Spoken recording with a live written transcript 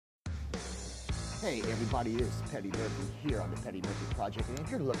Hey everybody, this is Petty Murphy here on the Petty Murphy Project. And if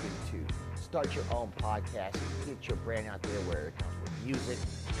you're looking to start your own podcast and get your brand out there where it comes with music,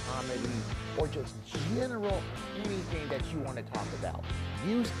 comedy, or just general anything that you want to talk about,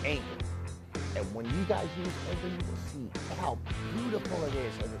 use Anchor. And when you guys use Anchor, you will see how beautiful it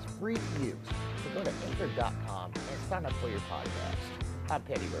is and it's free to use. So go to anchor.com and sign up for your podcast. I'm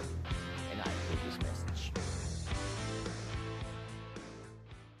Petty Murphy and I approve this message.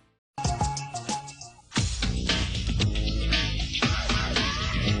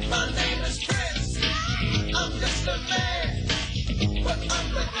 My name is Prince. I'm just a man, but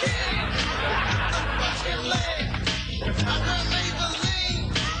I'm the king of Russian land. I run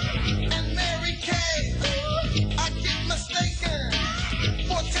Maybelline and Mary Kay. I get mistaken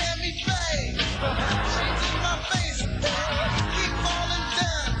for Tammy Faye. She's in my face, keep falling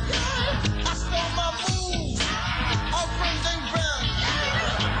down. I stole my moves off from Dame Brown.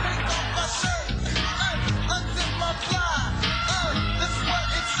 Take off my shirt, unzip my fly. This is what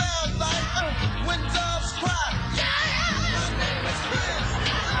it sounds like when doves cry. My name is Chris,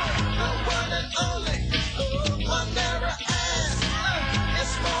 the one and only. My narrow ass is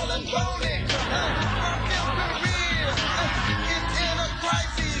small and bony. My career is in a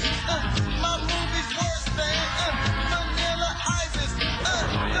crisis. My movie's worse than Vanilla Isis.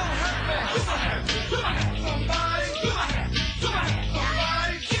 Don't hurt me. Somebody,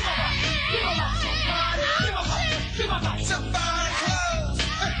 to buy clothes,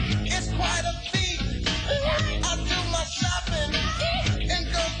 it's quite a feat. I do my shopping and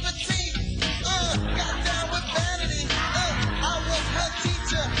go petite. Got down with vanity. I was her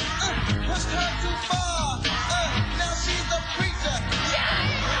teacher. Pushed her too far. Now she's a preacher.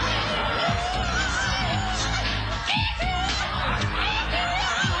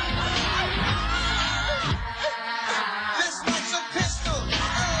 This like's a pistol,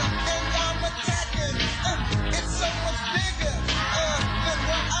 and I'm attacking. It's so much bigger than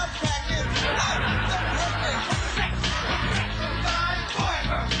what I'm packing. Don't hurt me.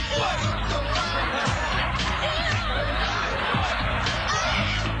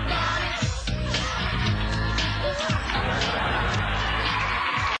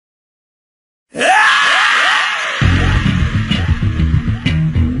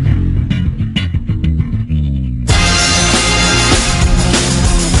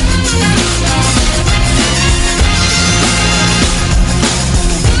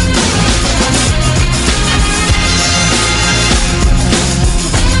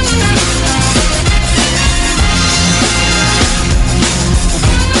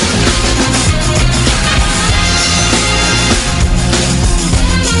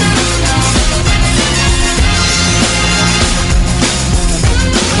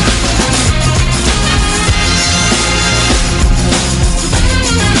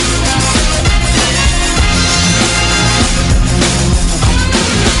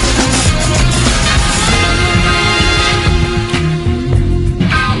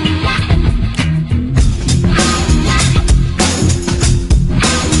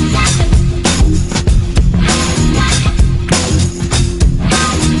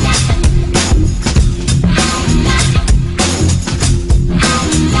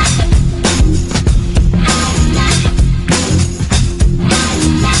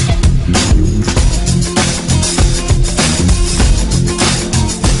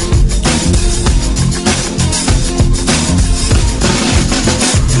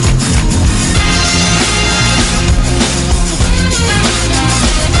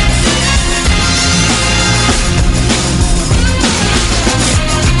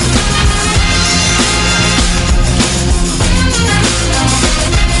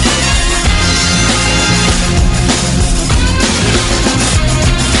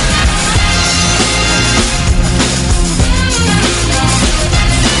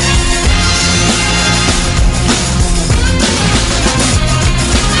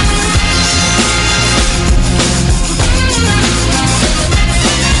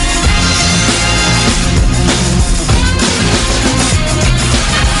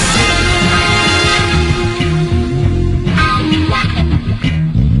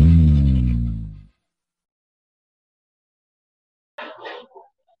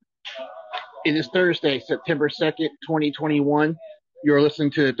 It is Thursday, September 2nd, 2021. You're listening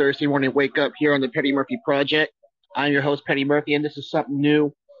to the Thursday Morning Wake Up here on the Petty Murphy Project. I'm your host, Petty Murphy, and this is something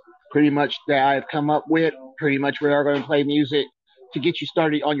new, pretty much that I've come up with. Pretty much we are going to play music to get you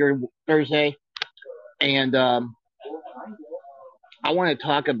started on your Thursday. And I want to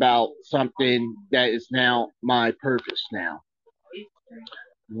talk about something that is now my purpose now.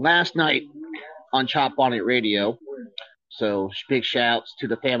 Last night on Chop On It Radio, So big shouts to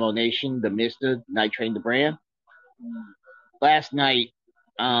the Famo Nation, the Mista, Night Train, the brand. Last night,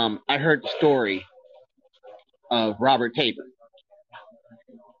 I heard the story of Robert Taper.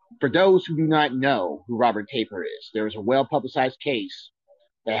 For those who do not know who Robert Taper is, there was a well-publicized case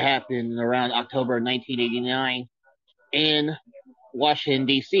that happened around October 1989 in Washington,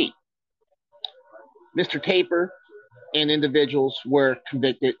 D.C. Mr. Taper and individuals were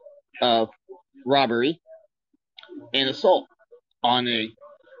convicted of robbery and assault on a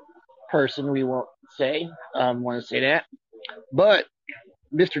person, we won't say, want to say that. But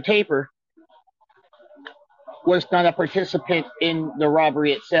Mr. Taper was not a participant in the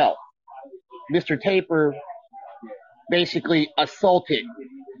robbery itself. Mr. Taper basically assaulted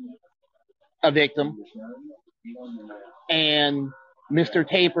a victim, and Mr.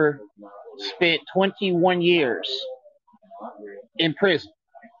 Taper spent 21 years in prison,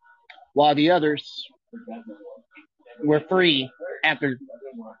 while the others were free after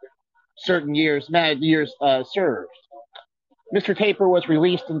certain years served. Mr. Taper was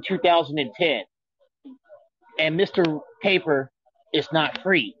released in 2010, and Mr. Taper is not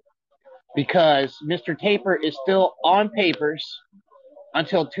free because Mr. Taper is still on papers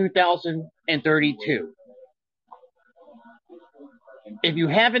until 2032. If you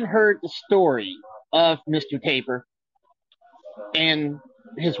haven't heard the story of Mr. Taper and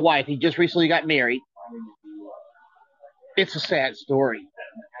his wife, he just recently got married, it's a sad story.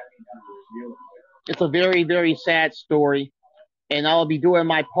 It's a very, very sad story, and I'll be doing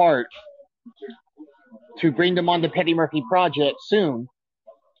my part to bring them on the Petty Murphy Project soon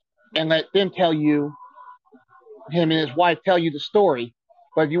and let them tell you, him and his wife tell you the story.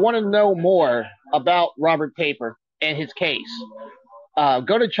 But if you want to know more about Robert Taper and his case,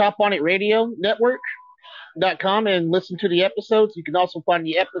 go to ChopOnItRadioNetwork.com and listen to the episodes. You can also find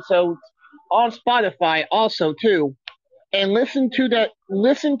the episodes on Spotify also too. And listen to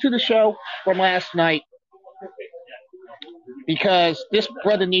the show from last night, because this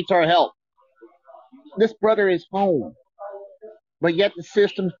brother needs our help. This brother is home, but yet the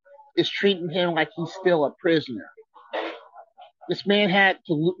system is treating him like he's still a prisoner. This man had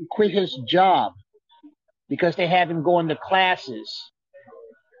to quit his job because they have him going to classes,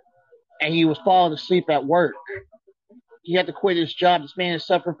 and he was falling asleep at work. He had to quit his job. This man is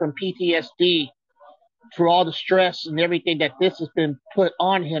suffering from PTSD through all the stress and everything that this has been put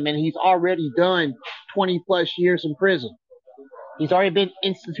on him, and he's already done 20 plus years in prison. He's already been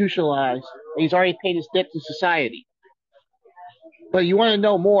institutionalized, and he's already paid his debt to society. But you want to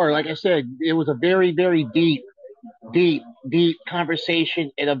know more, like I said, it was a very, very deep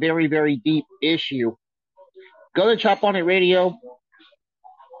conversation and a very, very deep issue. Go to Chop On It Radio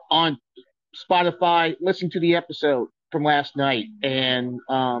on Spotify, listen to the episode from last night, and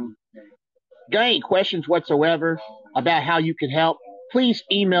got any questions whatsoever about how you can help, please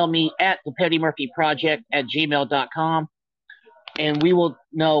email me at thepettymurphyproject@gmail.com, and we will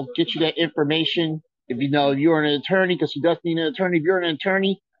get you that information. If you're an attorney, because he does need an attorney. If you're an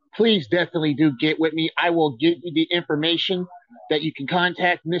attorney, please definitely do get with me. I will give you the information that you can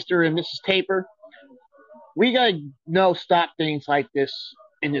contact Mr. and Mrs. Taper. We got to stop things like this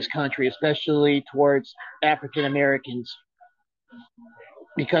in this country, especially towards African Americans,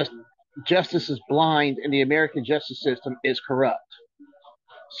 because justice is blind and the American justice system is corrupt.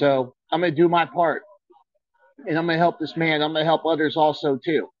 So I'm going to do my part, and I'm going to help this man. I'm going to help others also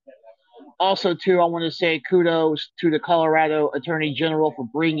too. Also too, I want to say kudos to the Colorado Attorney General for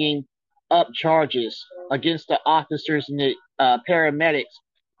bringing up charges against the officers and the paramedics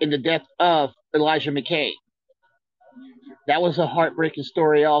in the death of Elijah McCain. That was a heartbreaking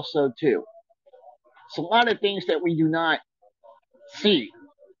story also too. It's a lot of things that we do not see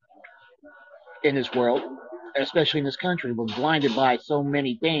in this world, especially in this country. We're blinded by so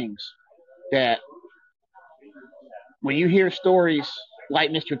many things that when you hear stories like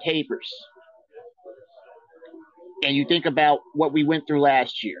Mr. Taper's, and you think about what we went through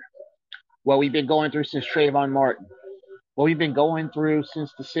last year, what we've been going through since Trayvon Martin, what we've been going through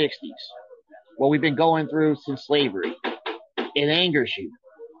since the 60s, what we've been going through since slavery, it angers you.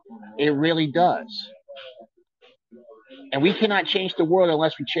 It really does. And we cannot change the world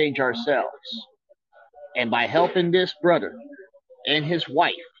unless we change ourselves. And by helping this brother and his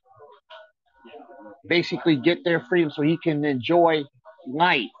wife basically get their freedom so he can enjoy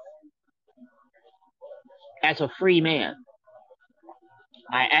life as a free man,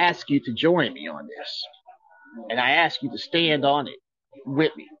 I ask you to join me on this. And I ask you to stand on it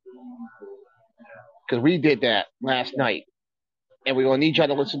with me. Because we did that last night. And we're going to need y'all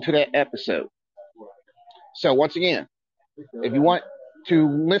to listen to that episode. So once again, if you want to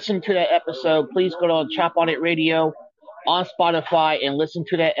listen to that episode, please go to Chop On It Radio on Spotify and listen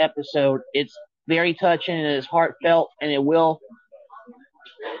to that episode. It's very touching and it's heartfelt, and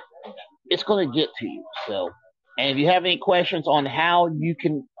it's going to get to you. So, and if you have any questions on how you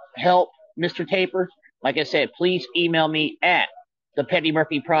can help Mr. Taper, like I said, please email me at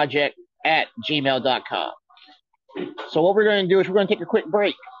thepettymurphyproject@gmail.com. So what we're going to do is we're going to take a quick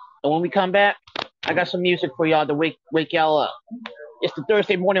break. And when we come back, I got some music for y'all to wake y'all up. It's the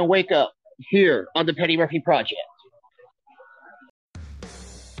Thursday morning wake up here on the Petty Murphy Project.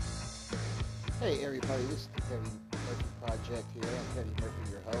 Hey everybody, this is the Petty Murphy Project here. I'm Petty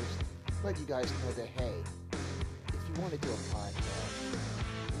Murphy, your host. Let you guys know that, hey, if you want to do a podcast,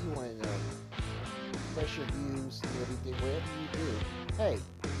 you want to know pressure views and everything, whatever you do, hey,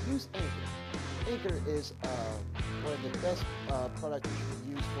 use Anchor. Anchor is one of the best products you can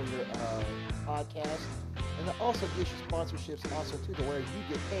use for your podcast. And it also gives you sponsorships also too, to where you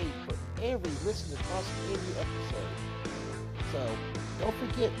get paid for every listen across every episode. So don't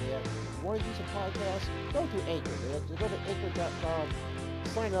forget, man, if you want to use a podcast, go to Anchor, man. Just go to anchor.com,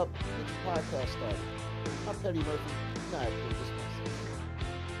 sign up, get your podcast started. I'm Petty Murphy, and I approve this message.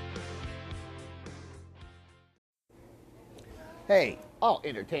 Hey, all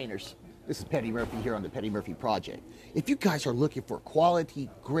entertainers. This is Petty Murphy here on the Petty Murphy Project. If you guys are looking for quality,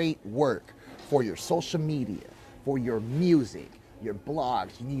 great work for your social media, for your music, your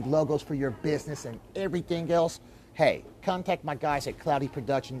blogs, you need logos for your business and everything else, hey, contact my guys at Cloudy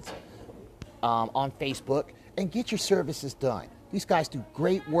Productions on Facebook and get your services done. These guys do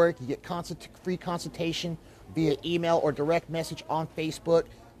great work. You get free consultation via email or direct message on Facebook.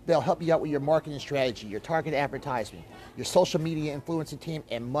 They'll help you out with your marketing strategy, your target advertising, your social media influencer team,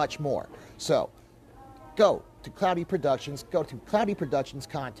 and much more. So go to Cloudy Productions, go to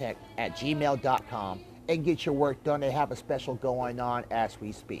cloudyproductionscontact@gmail.com and get your work done. They have a special going on as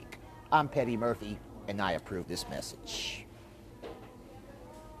we speak. I'm Petty Murphy, and I approve this message.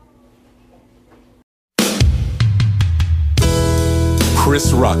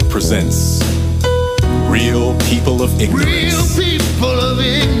 Chris Rock presents Real People of Ignorance. Real people of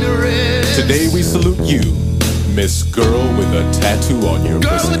ignorance. Today we salute you, Miss Girl with a tattoo on your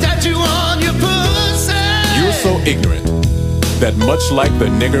Girl pussy. with a tattoo on your pussy. You're so ignorant that much like the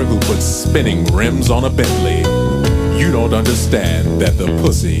nigger who puts spinning rims on a Bentley, you don't understand that the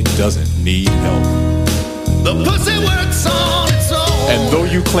pussy doesn't need help. The pussy works on its own. And though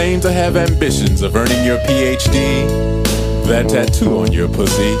you claim to have ambitions of earning your PhD, that tattoo on your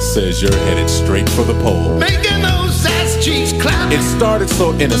pussy says you're headed straight for the pole. Making those ass cheeks clap. It started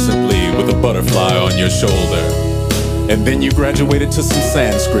so innocently with a butterfly on your shoulder, and then you graduated to some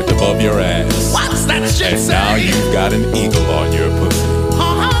Sanskrit above your ass. What's that shit And say? now you've got an eagle on your pussy.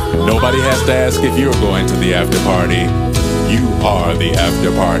 Nobody has to ask if you're going to the after party. You are the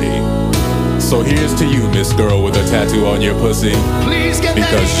after party. So here's to you, Miss Girl with a tattoo on your pussy, Please get that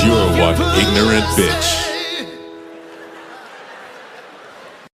because eagle you're on your one ignorant pussy. bitch.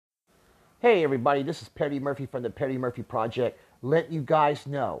 Hey everybody, this is Petty Murphy from the Petty Murphy Project, letting you guys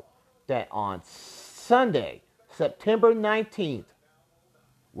know that on Sunday, September 19th,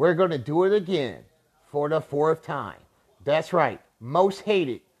 we're going to do it again for the 4th time. That's right, Most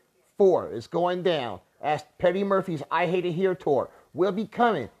Hated 4 is going down as Petty Murphy's I Hate It Here tour will be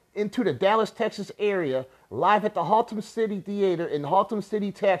coming into the Dallas, Texas area, live at the Haltom City Theater in Haltom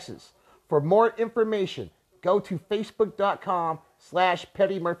City, Texas. For more information, go to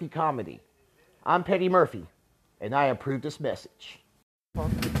facebook.com/Petty Murphy Comedy. I'm Petty Murphy, and I approve this message.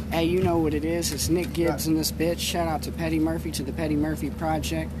 Hey, you know what it is. It's Nick Gibbs in this bitch. Shout out to Petty Murphy, to the Petty Murphy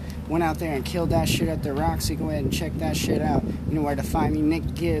Project. Went out there and killed that shit at the Roxy. Go ahead and check that shit out. You know where to find me.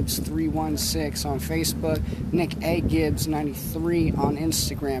 Nick Gibbs 316 on Facebook. Nick A. Gibbs 93 on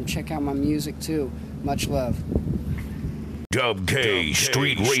Instagram. Check out my music too. Much love. Dub K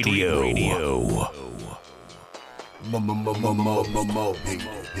Street Radio.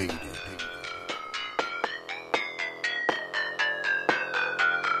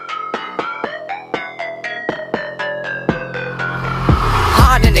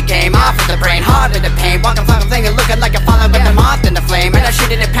 Hard in the game, off of the brain, hard in the pain. Walking fucking thinking, looking like a falling with the moth in the flame. And I shoot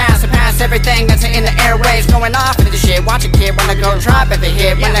it and pass everything that's in the airwaves. Going off into the shit, watch a kid when I go drop every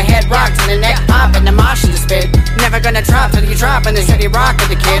hit. When the head rocks and the neck pop and the mosh in the spit. Never gonna drop till you drop and the shitty rock with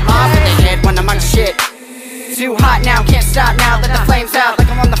the kid. Off in the head when I'm on shit. Too hot now, can't stop now, let the flames out. Like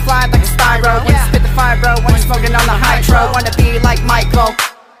I'm on the fly like a styro. When you spit the fire, bro, when you're smoking on the hydro. Wanna be like Michael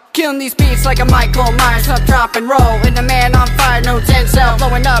Killing these beats like a Michael Myers, up, drop and roll. And the man on fire, no Denzel,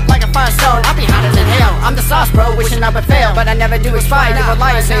 blowing up like a firestone. I'll be hotter than hell. I'm the sauce bro, wishing I would fail, but I never do expire. You a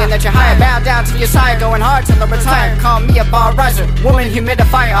liar saying that you're higher, bow down to your side, going hard till I retire. Call me a bar riser, woman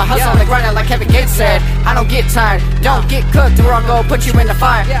humidifier. I hustle on the grinder like Kevin Gates said. I don't get tired, don't get cooked, or I'll go put you in the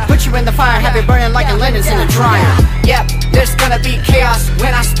fire. Put you in the fire, have it burning like a linens in a dryer. Yep, there's gonna be chaos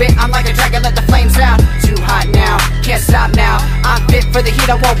when I spit. I'm like a dragon, let the flames out. Too hot now, can't stop now. I'm fit for the heat,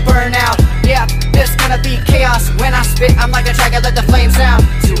 I won't burn out. Yeah, there's gonna be chaos when I spit. I'm like a dragon, let the flames out.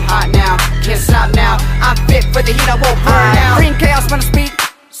 Too hot now, can't stop now. I'm fit for the heat, I won't burn out. Bring chaos when I speak.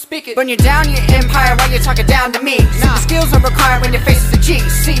 Speak it. Burn you down, your empire, while you're talking down to me. The skills are required when your face is a G.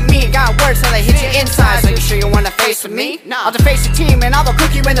 See me, got words so they hit you inside. So you sure you wanna face with me? I'll deface your team and I will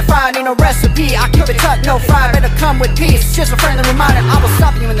cook you in the fire. Need no recipe, I keep it cut, no fry. Better come with peace, just a friendly reminder. I will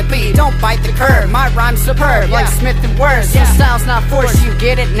stop you in the beat, don't bite the curb. My rhyme's superb, like Smith and Words. Your style's not forced, you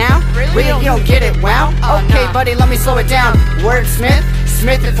get it now? Really? You don't get it, wow? Okay buddy, let me slow it down. Wordsmith,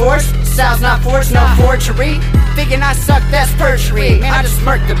 Smith and Force. Style's not forced, no forgery. Thinking I suck, that's perjury. Man, I just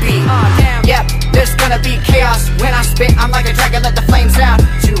smirk the beat. Yep, there's gonna be chaos when I spit. I'm like a dragon, let the flames out.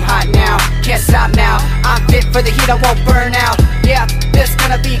 Too hot now, can't stop now. I'm fit for the heat, I won't burn out. Yeah, there's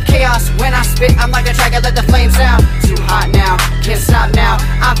gonna be chaos when I spit. I'm like a dragon, let the flames out. Too hot now, can't stop now.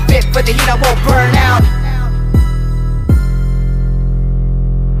 I'm fit for the heat, I won't burn out.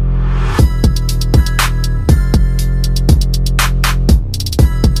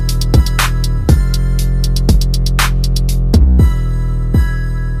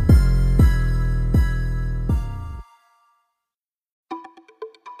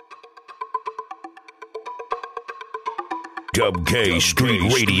 Dub K Street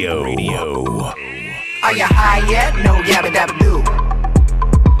Radio. Are you high yet? No, yabba dabba do.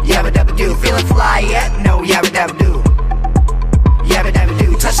 Yabba dabba do. Feeling fly yet? No, yabba dabba do. Yabba dabba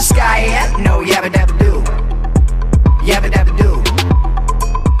do. Touch the sky yet? No, yabba dabba do. Yabba dabba do.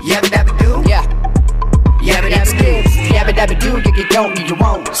 Yabba dabba do. Yeah. Yabba dabba do. Yabba dabba do. You don't, you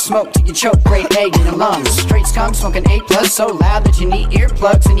won't. Smoke till you choke. Great egg in your lungs. Straight skunk smoking A+, so loud that you need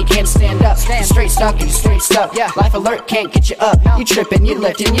earplugs and you can't stand up. You're straight stuck and you're straight stuck. Yeah. Life alert can't get you up. You tripping, you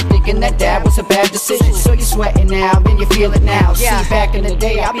lifting, you thinking that dab was a bad decision. So you're sweating now, and you feel it now. See, back in the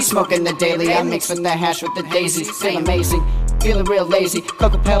day, I be smoking the daily. I'm mixing the hash with the daisy. Feel amazing. Feeling real lazy,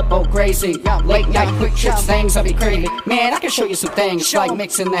 Coca Pebble crazy. Late night quick trips, things I'll be crazy. Man, I can show you some things like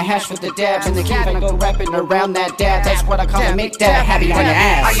mixing the hash with the dabs and the keep and go rapping around that dab. That's what I call it, make that happy on your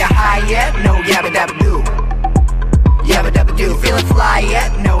ass. Are you high yet? No, yabba dabba do. Yabba dabba do. Feeling fly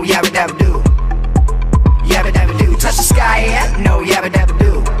yet? No, yabba dabba do. Yabba dabba do. Touch the sky yet? No, yabba dabba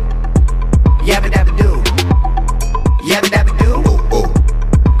do. Yabba dabba do. Yabba dabba do.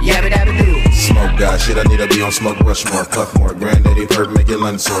 Yabba dabba do. Smoke guy, shit, I need to be on smoke rush more, puff more. Granddaddy perp, make your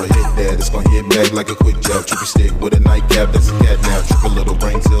lunch sore. Hit that, it's gonna hit back like a quick jab. Trippy stick with a nightcap, that's a cat now. Trip a little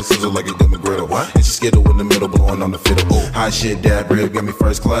brain cell, sizzle like a gummy griddle. What? And she skittle in the middle, blowing on the fiddle. Oh, high shit, dab rib, got me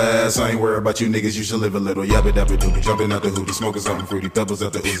first class. I ain't worried about you niggas, you should live a little. Yabba dabba doobie, jumping out the hoodie, smoking something fruity, pebbles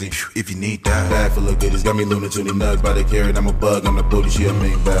out the Uzi. If you need that, bag full of goodies, got me Looney Tunes nugs by the carrot. I'm a bug, I'm the booty, she a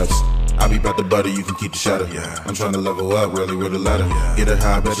main babs. I be about the butter, you can keep the shadow. Yeah. I'm trying to level up, really with a ladder. Yeah. Get her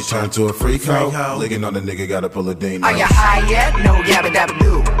high, bet she turn to a freak hoe. Licking on the nigga, gotta pull a ding. Are you high yet? No, yabba dabba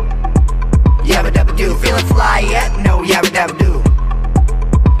do. Yabba dabba do. Feeling fly yet? No, yabba dabba do.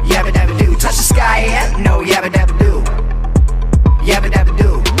 Yabba dabba do. Touch the sky yet? No, yabba dabba do. Yabba dabba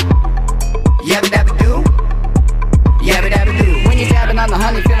do. Yabba dabba do. Yabba dabba do. When you dabbing on the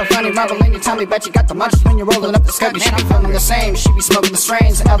honey, feeling funny, rumbling your tummy, bet you got the munchies when you're rolling up the scubby. She be feeling the same, she be smoking the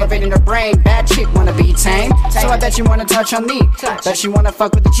strains, elevating her brain. Bad chick wanna be tamed, so I bet you wanna touch on me. Bet she wanna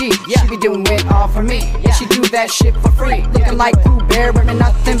fuck with the G. She be doing it all for me. She do that shit for free. Looking like Pooh Bear, wearing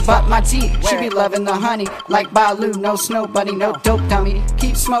nothing but my teeth. She be loving the honey, like Baloo, no snow bunny, no dope dummy.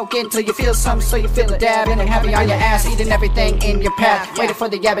 Keep smoking till you feel something, so you feel it dabbing and heavy on your ass, eating everything in your path. Waiting for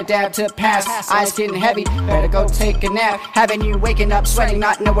the yabba dab to pass. Eyes getting heavy, better go take a nap. Having you waking up sweating,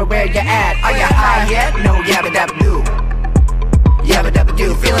 not knowing where you're at. Are you high yet? No, yabba dabba do. Yabba dabba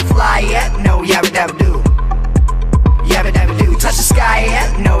do. Feeling fly yet? No, yabba dabba do. Yabba dabba do. Touch the sky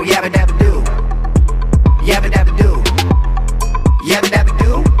yet? No, yabba dabba do. Yabba dabba do. Yabba dabba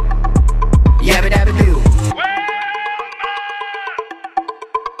do. Yabba dabba do.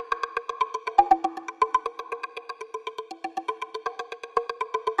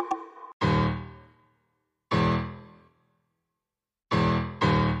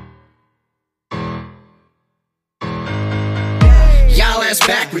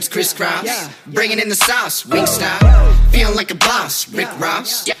 backwards, crisscross. Bringing in the sauce, Wingstop. Feeling like a boss, Rick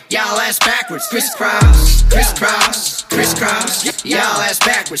Ross. Y'all ass backwards, crisscross, crisscross, crisscross. Y'all ass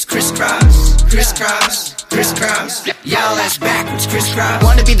backwards, crisscross, crisscross, crisscross. Y'all ass backwards, crisscross.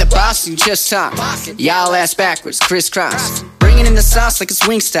 Wanna be the boss, you just talk. Y'all ass backwards, crisscross. Bringing in the sauce like it's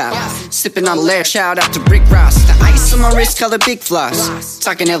Wingstop. Sipping on the lair, shout out to Rick Ross. The ice on my wrist, color big floss.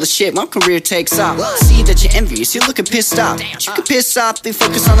 Talking hella shit, my career takes off. See that you're envious, you're looking pissed off. But you can piss off, they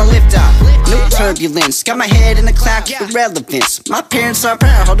focus on the lift off. No turbulence, got my head in the cloud, keep irrelevance. My parents are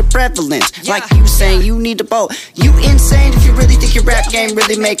proud, hold the prevalence. Like you saying, you need a boat. You insane if you really think your rap game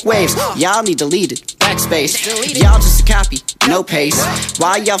really make waves. Y'all need deleted, backspace. Y'all just a copy, no pace.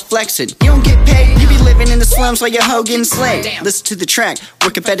 While y'all flexing, you don't get paid. You be living in the slums while your hoe getting slayed. Listen to the track,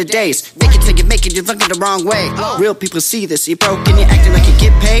 working better days. Make it till you make it, you're looking the wrong way. Real people see this, you broke and you're acting like you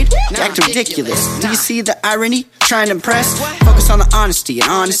get paid. You're acting ridiculous. Do you see the irony? Trying to impress? Focus on the honesty, and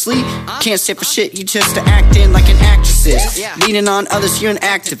honestly, can't say for shit, you just acting like an actress is. Leaning on others, you're an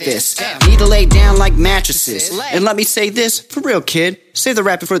activist. Need to lay down like mattresses. And let me say this, for real kid, save the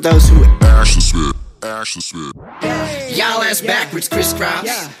rapping for those who Ashley Smith. Ashley Smith. y'all ass backwards,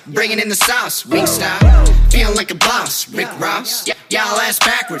 crisscross. Bringing in the sauce, Wingstop. Feeling like a boss, Rick Ross. Y'all ass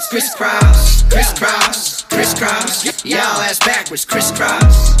backwards, crisscross, crisscross, crisscross. Y'all ass backwards,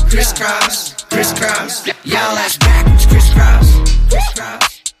 crisscross, crisscross, crisscross. Y'all ass backwards, crisscross,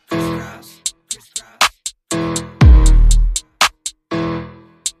 crisscross, crisscross.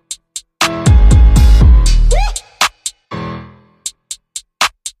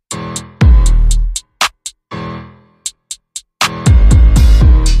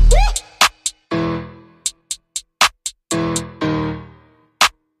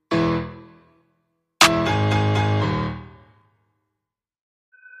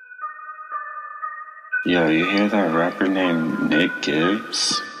 Yo, you hear that rapper named Nick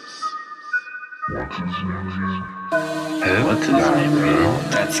Gibbs? What's his name? Who? What's his name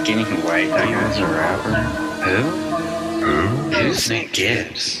again? That skinny white guy who's a rapper? Who? Who's Nick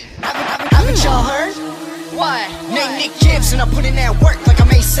Gibbs? Haven't y'all heard? Why? Name Nick Gibbs and I put in that work like I'm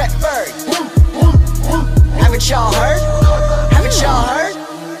A$AP Ferg. Haven't y'all heard? Haven't y'all heard?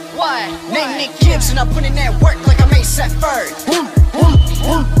 Why? Name Nick Gibbs and I put in that work like I'm A$AP Ferg.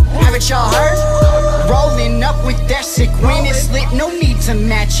 Haven't y'all heard? Rolling up with that sick when it's lit, no need to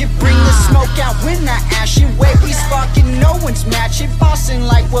match it. Bring the smoke out when I ash it. Where we sparking, no one's matching. Bossing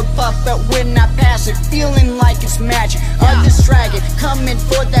like we're Puff, but when I pass it, feeling like it's magic. Others dragging, coming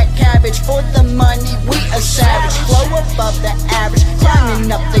for that cabbage. For the money, we a savage. Flow above the average,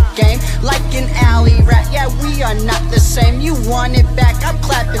 climbing up the game like an alley rat. Yeah, we are not the same. You want it back, I'm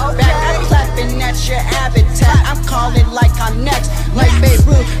clapping back. I'm clapping at your habitat. I'm calling like I'm next, like Babe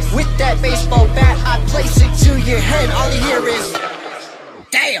Ruth with that baseball bat. I place it to your head, all you hear is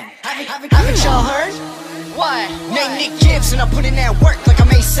damn. Haven't y'all heard? Why? Name Nick Gibbs and I put in that work like I'm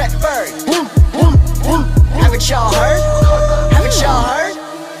A$AP Ferg. Haven't y'all heard? Haven't y'all heard?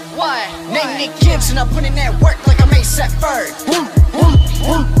 Why? Name Nick Gibbs and I put in that work like I'm A$AP Ferg.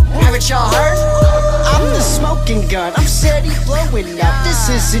 Haven't y'all heard? I'm the smoking gun, I'm steady blowing up. This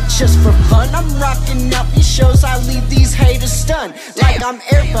isn't just for fun, I'm rocking up these shows. I leave these haters stunned like I'm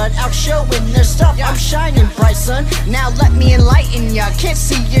Airbud out showing their stuff. I'm shining bright, son. Now let me enlighten ya. Can't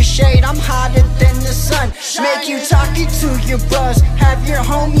see your shade, I'm hotter than the sun. Make you talking to your bros, have your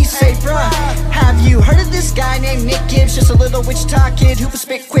homies say bruh. Have you heard of this guy named Nick Gibbs? Just a little Wichita kid who can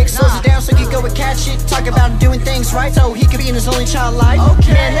spit quick, slows it down so he can go and catch it. Talk about doing things right so he could be in his only child life.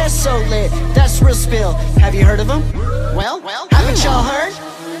 Man, that's so lit, that's real spill. Have you heard of him? Well, haven't y'all heard?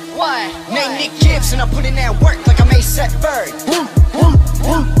 Why? Name Nick Gibbs and I put in that work like I'm A$AP Ferg.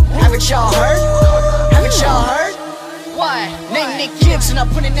 Haven't y'all heard? Haven't y'all heard? Why? Name Nick Gibbs and I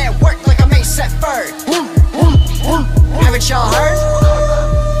put in that work like I'm A$AP Ferg. Haven't y'all heard?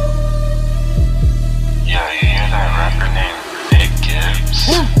 Yeah, you hear that rapper named Nick Gibbs?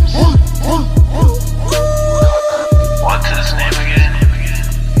 What's his name again?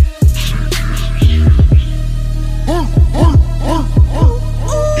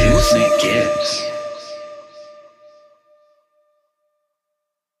 Who's Nick Gibbs?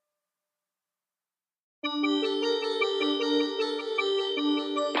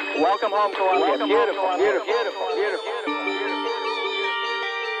 Welcome home, Columbia. Beautiful, beautiful, beautiful, beautiful.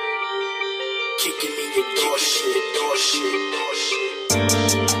 Kicking me your door shit, door shit, door shit.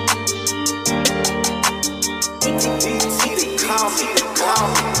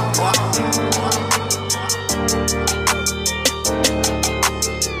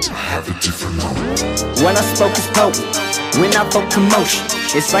 What I spoke is potent, when I vote commotion.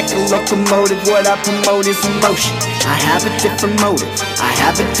 It's like a locomotive, what I promote is emotion. I have a different motive, I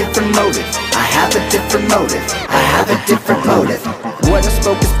have a different motive. I have a different motive. I have a different motive. What I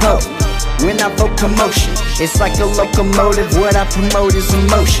spoke is potent. When I vote commotion, it's like a locomotive. What I promote is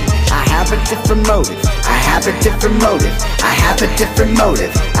emotion. I have a different motive. I have a different motive. I have a different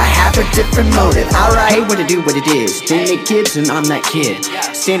motive. I have a different motive. Alright, hey, what it do, what it is. Nick Gibbs and I'm that kid.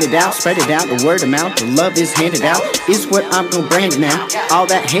 Stand it out, spread it out, the word amount, the love is handed out. Is what I'm gonna brand it now. All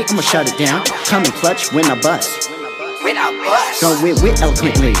that hate, I'ma shut it down. Come and clutch when I bust. When I bust. Go with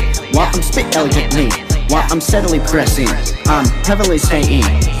eloquently, while I'm spit elegantly. While I'm steadily progressing, I'm heavily staying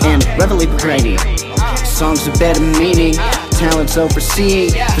and readily creating songs with better meaning, talents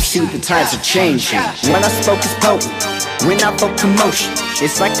overseeing, perceive the tides are changing. What I spoke is potent, when I vote commotion,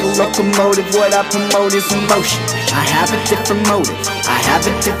 it's like a locomotive, what I promote is emotion. I have a different motive, I have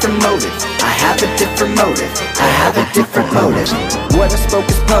a different motive, I have a different motive, I have a different motive. What I spoke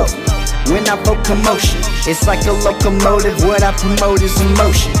is potent, when I vote commotion, it's like a locomotive, what I promote is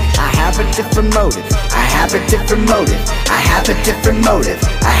emotion. I have a different motive, I have a different motive, I have a different motive,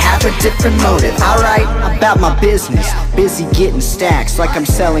 I have a different motive. Alright, about my business, busy getting stacks like I'm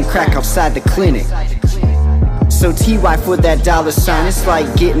selling crack outside the clinic. So TY for that dollar sign, it's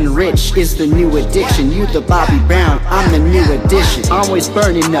like getting rich is the new addiction. You the Bobby Brown, I'm the new addition. Always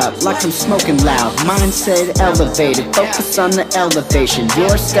burning up like I'm smoking loud. Mindset elevated, focus on the elevation.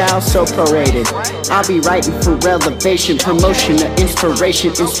 Your style so paraded. I'll be writing for elevation, promotion of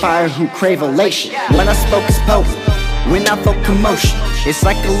inspiration, inspire who crave elation. When I spoke is potent, when I vote commotion, it's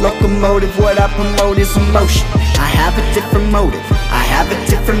like a locomotive, what I promote is emotion. I have a different motive, I have a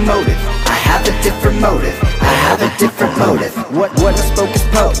different motive, I have a different motive, I have a different motive. What I spoke is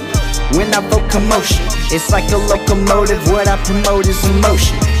potent, when I vote commotion, it's like a locomotive, what I promote is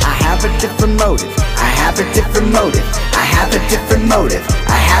emotion. I have a different motive, I have a different motive, I have a different motive,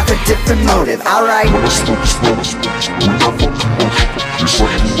 I have a different motive. Alright. When I spoke is potent, when I vote commotion, it's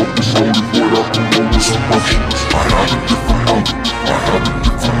like a locomotive, what I promote is emotion. I have a different motive,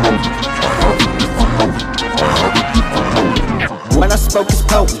 I have a different motive, I have a different motive, I have a different motive. What I spoke is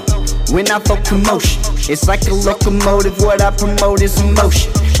potent, when I vote commotion, it's like a locomotive, what I promote is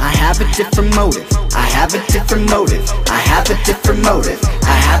emotion. I have a different motive, I have a different motive, I have a different motive,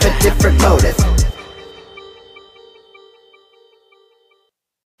 I have a different motive.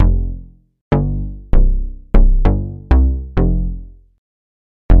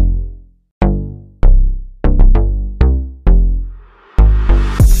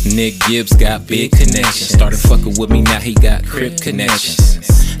 Nick Gibbs got big connections. Started fucking with me, now he got crib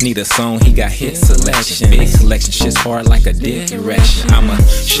connections. Need a song, he got hit selection. Big collection, shit's hard like a dick erection. I'm a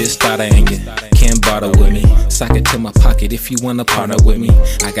shit starter and you can't bother with me. Sock it to my pocket if you wanna partner with me.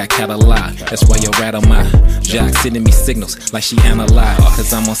 I got catalog, that's why you're right on my jock. Sending me signals like she analyze.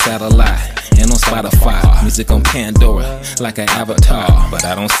 Cause I'm on satellite and on Spotify. Music on Pandora like an avatar. But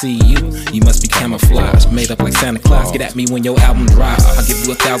I don't see you, you must be camouflaged. Made up like Santa Claus, get at me when your album drops. I'll give you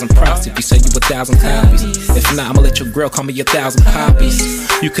 1,000 props if you say you 1,000 copies. If not, I'ma let your girl call me 1,000 copies.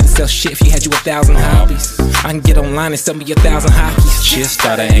 You couldn't sell shit if you had you 1,000 hobbies. I can get online and sell me 1,000 hockeys. Shit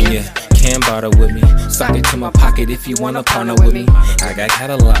starter and you can't bother with me. Sock it to my pocket if you wanna partner with me. I got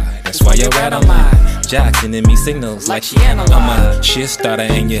catalog, that's why you're right on my jock. Sending me signals like she analyze. I'm a shit starter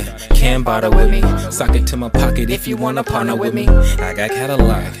and you can't bother with me. Sock it to my pocket if you wanna partner with me. I got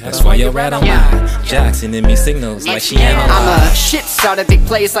catalog, that's why you're right on my jock. Sending me signals like she analyze. I'm a shit starter, big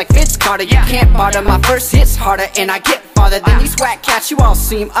plays like Vince Carter. You can't barter, my first hit's harder and I get farther than these whack cats. You all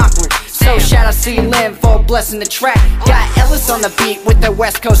seem awkward, so shout out to Lynn for blessing the track. Got Ellis on the beat with the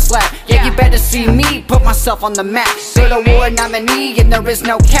West Coast slap. Yeah, you better see me put myself on the map. Go to war nominee and there is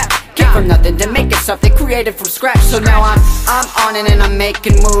no cap. Came from nothing to make it something created from scratch. So now I'm on it and I'm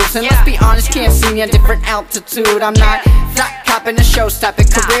making moves. And let's be honest, can't see me a different altitude. I'm not copping a show stopping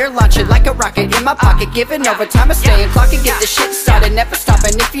career, launching like a rocket in my pocket, giving overtime, I stay and clock and get the shit started, never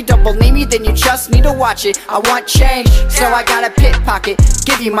stopping. If you don't believe me, then you just need to watch it. I want change, so I got a pickpocket.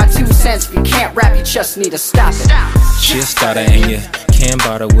 Give you my 2 cents. If you can't rap, you just need to stop it. Shit starter and you can't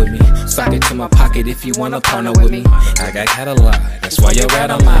bother with me. Sock it to my pocket if you wanna partner with me. I got catalog, that's why you're right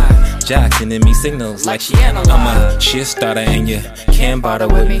on my jock. Sending me signals like she analyze. I'm a shit starter and you can't bother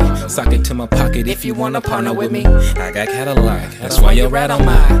with me. Sock it to my pocket if you wanna partner with me. I got catalog, that's why you're right on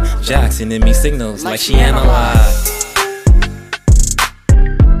my jock. Sending me signals like she analyze.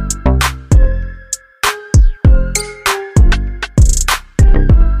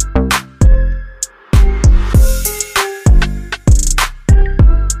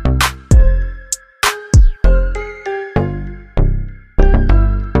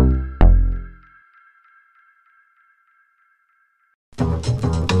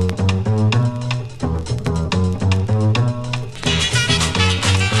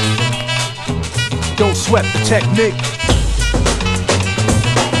 Don't sweat the technique.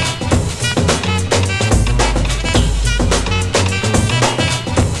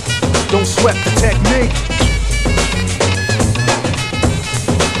 Don't sweat the technique.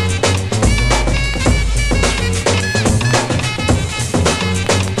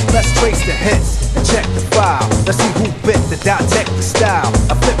 Let's trace the hits and check the file. Let's see who bit the dissect the style.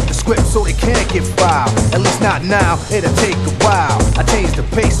 I flip the script so they can't get filed. At least not now, it'll take a while. I change the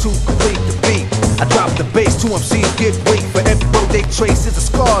pace to complete the beat. I drop the bass to MCs get weak. For every road they trace is a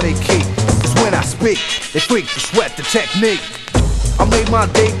scar they keep. Cause when I speak, they freak to sweat the technique. I made my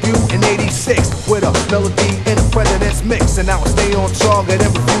debut in '86 with a melody and a president's mix. And now I stay on target and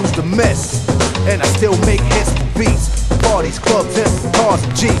refuse to miss. And I still make hits for beats. Parties, clubs, and cars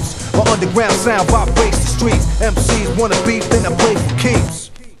and jeeps. My underground sound vibrates the streets. MCs wanna beef, then I play for keeps.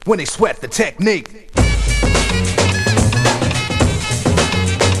 When they sweat the technique.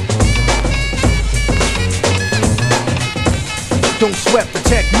 Don't sweat the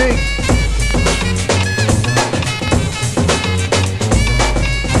technique.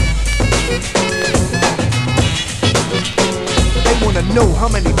 They wanna know how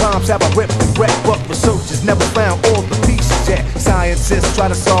many bombs have I ripped and wrecked, but researchers never found all the pieces yet. Scientists try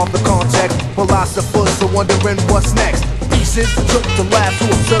to solve the context, philosophers are wondering what's next. Pieces took to labs to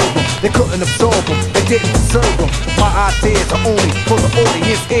observe them. They couldn't absorb them, they didn't deserve them. My ideas are only for the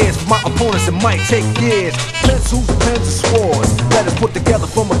audience ears. For my opponents it might take years. Pencils, pens, and swords, letters put together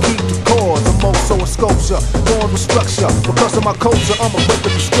from a key to cause. I'm also a sculpture, born with structure. Because of my culture, I'm a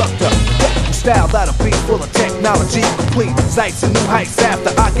wicked instructor. Technical style that'll be full of technology, complete sights and new heights after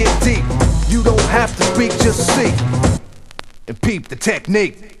I get deep. You don't have to speak, just see and peep the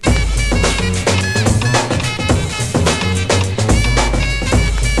technique.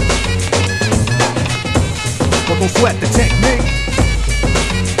 But don't sweat the technique.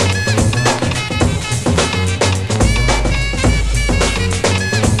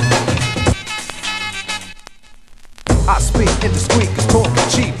 I speak indiscreet, cause talking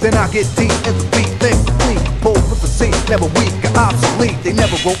cheap. Then I get deep in the beat, then complete. Composed with the Z, never weak or obsolete. They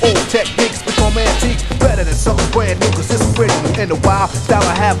never grow old, techniques become antiques. Better than something brand new, cause it's original. In a while, style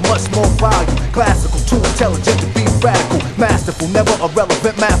I have much more value. Classical, too intelligent to be radical. Masterful, never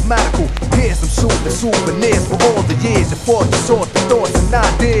irrelevant, mathematical. Here's some soothing souvenirs for all the years you fought to sort the thoughts and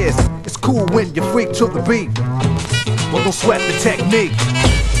ideas. It's cool when you freak to the beat, but don't sweat the technique.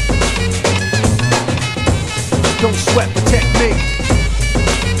 Don't sweat the technique.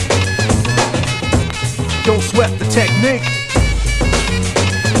 Don't sweat the technique.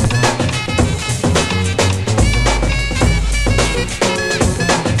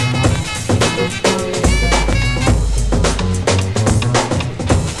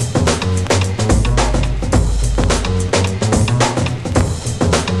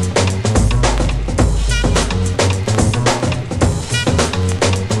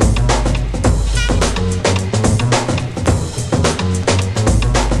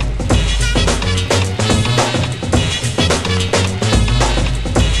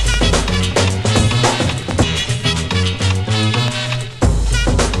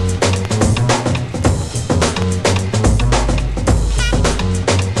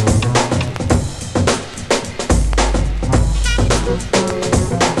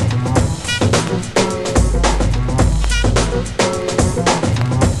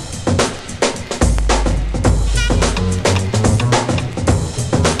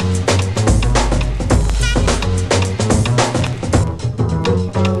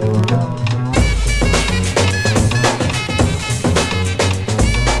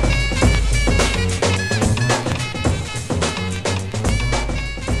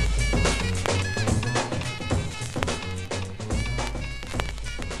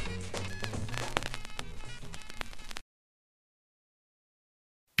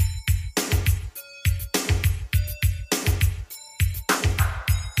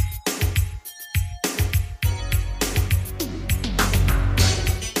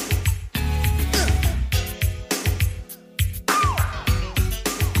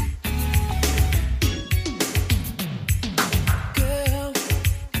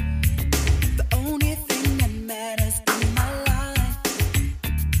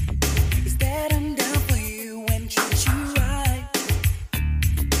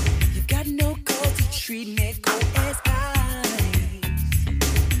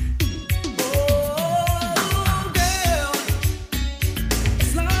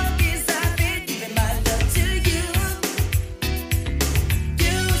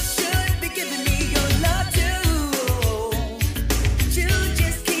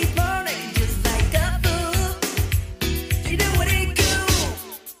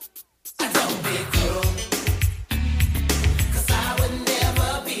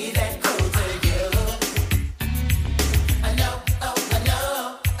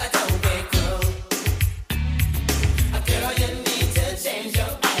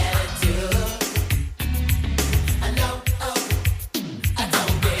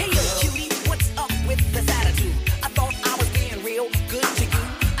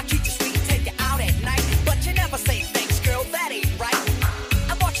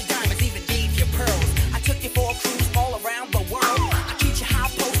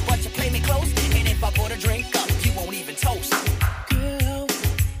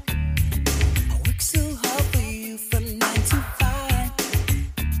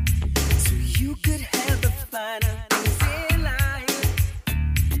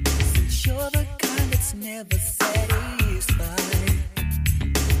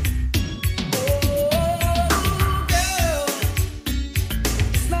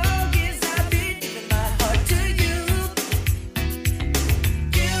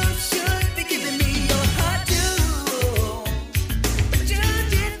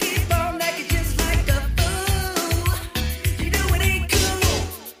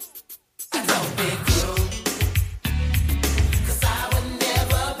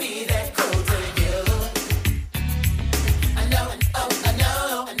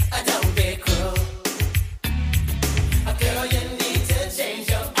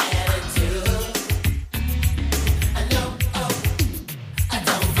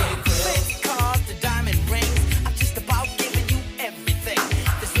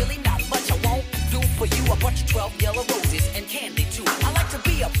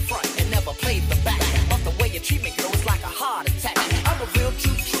 be up front and never play the back. But the way you treat me, girl, is like a heart attack. I'm a real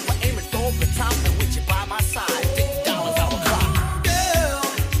true trooper, aiming for the top, and with you by my side, $50 out of clock. Girl,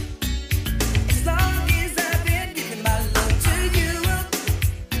 as long as I've been giving my love to you,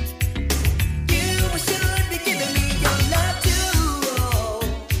 you should be giving me your love too.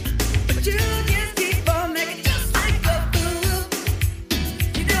 But you just keep on making just like a fool.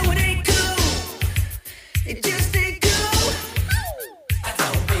 You know it ain't cool. It just ain't cool. I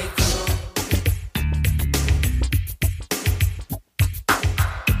don't be cool.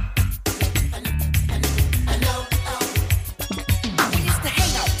 I know. We used to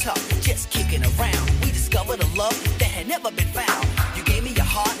hang out tough, just kicking around. We discovered a love that had never been found. You gave me your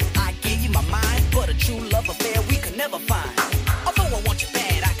heart, I gave you my mind, but a true love affair we could never find. Although I want you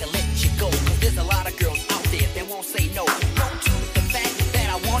bad, I can let you go, 'cause there's a lot of girls out there that won't say no. No to the fact that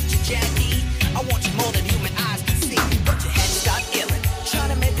I want you, Jackie. I want you more than human eyes can see. But you had to start illin',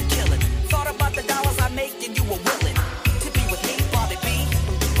 trying to make a killing. Thought about the dollars I make and you were willing to be with me, Bobby B.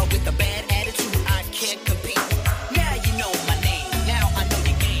 But with a bad attitude, I can't compete. Now you know my name, now I know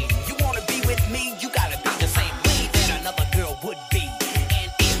your game. You wanna be with me, you gotta be the same way that another girl would be. And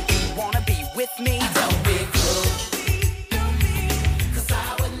if you wanna be with me, don't be cruel. 'Cause I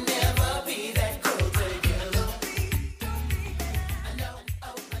would never be that cruel to you. I know,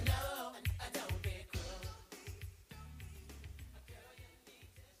 oh, I know, I don't be cruel.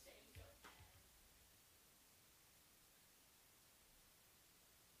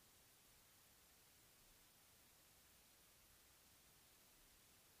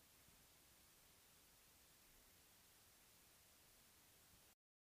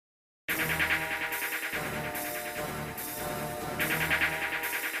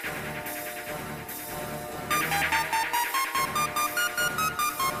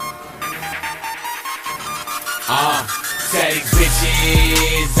 Static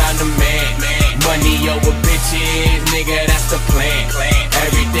bitches, I'm the man. Money over bitches, nigga, that's the plan.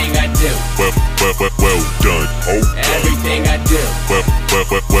 Everything I do, Well done. everything I do.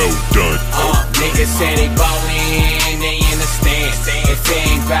 Well done. Niggas say they ballin', they in the stand. If they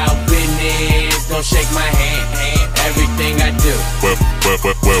ain't about business, don't shake my hand. Everything I do, Well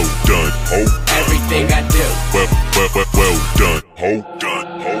done. everything I do. Well done. Done.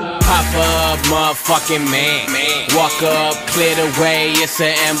 Pop up, motherfucking man. Walk up, clear the way, it's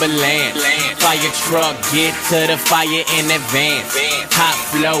an ambulance. Fire truck, get to the fire in advance. Hot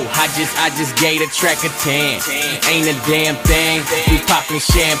flow, I just gave the track a 10. Ain't a damn thing, we poppin'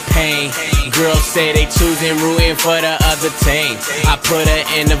 champagne. Girls say they choosing, rooting for the other team. I put her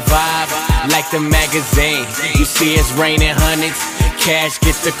in the vibe, like the magazine. You see it's raining hundreds, cash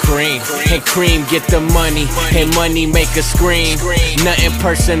get the cream, and cream get the money, and money make a scream. Nothing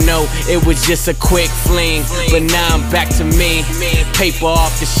personal, it was just a quick fling. But now I'm back to me, paper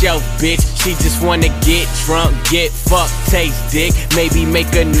off the shelf, bitch. She just wanna get drunk, get fucked, taste dick, maybe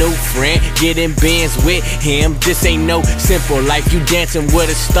make a new friend, get in bands with him. This ain't no simple life, you dancing with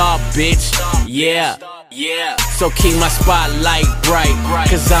a star, bitch. Yeah. So keep my spotlight bright,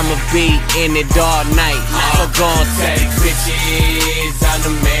 'cause I'ma be in it all night. So gon' take bitches, I'm the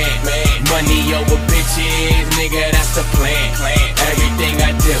man. Money over bitches, nigga, that's the plan. Everything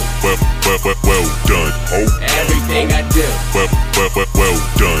I do, Well done. everything I do. Well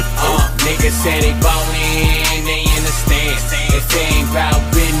done. Niggas say they ballin', they in the stand. If they ain't about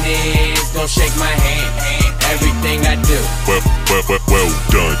business, don't shake my hand. Everything I do, Well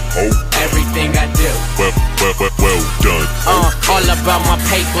done. everything I do. Well done. All about my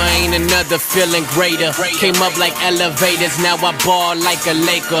paper, ain't another feeling greater. Came up like elevators, now I ball like a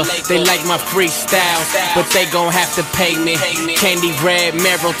Laker. They like my freestyle, but they gon' have to pay me. Candy red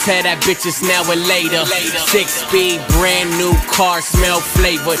Meryl, tell that bitch it's now or later. 6-speed, brand new car, smell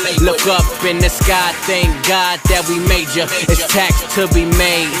flavored. Look up in the sky, thank God that we major. It's tax to be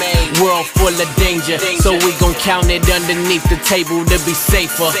made, world full of danger. So we gon' count it underneath the table to be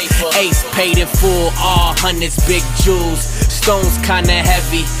safer. Ace paid in full, all hundreds, big jewels. Stones kinda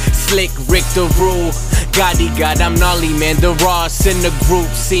heavy, slick Rick the rule. Gotti God, I'm gnarly man, the Ross in the group.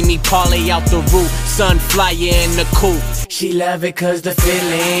 See me parlay out the roof, sun flyer in the coupe. She love it 'cause the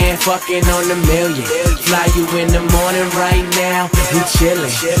feeling, fucking on the million. Fly you in the morning right now, we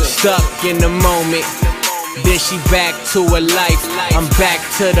chillin'. Stuck in the moment, then she back to her life. I'm back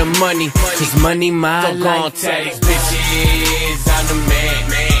to the money, 'cause money my life. So gon' tell these bitches, I'm the man.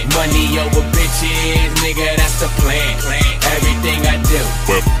 Money over bitches, nigga, that's the plan. Everything I do,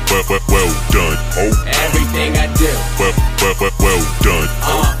 Well done. everything I do. Well done.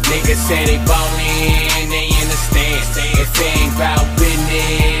 Niggas say they ballin', they in the stand. If they ain't about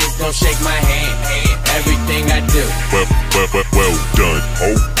business, don't shake my hand. Everything I do, Well done. done, ho.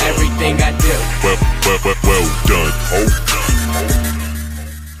 Everything I do. Well done, ho.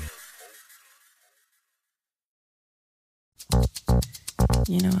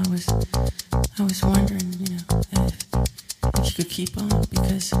 You know, I was wondering, you know, if you could keep on,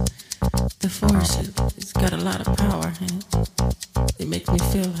 because the force, it's got a lot of power, and it makes me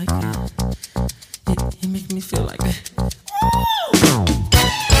feel like it makes me feel like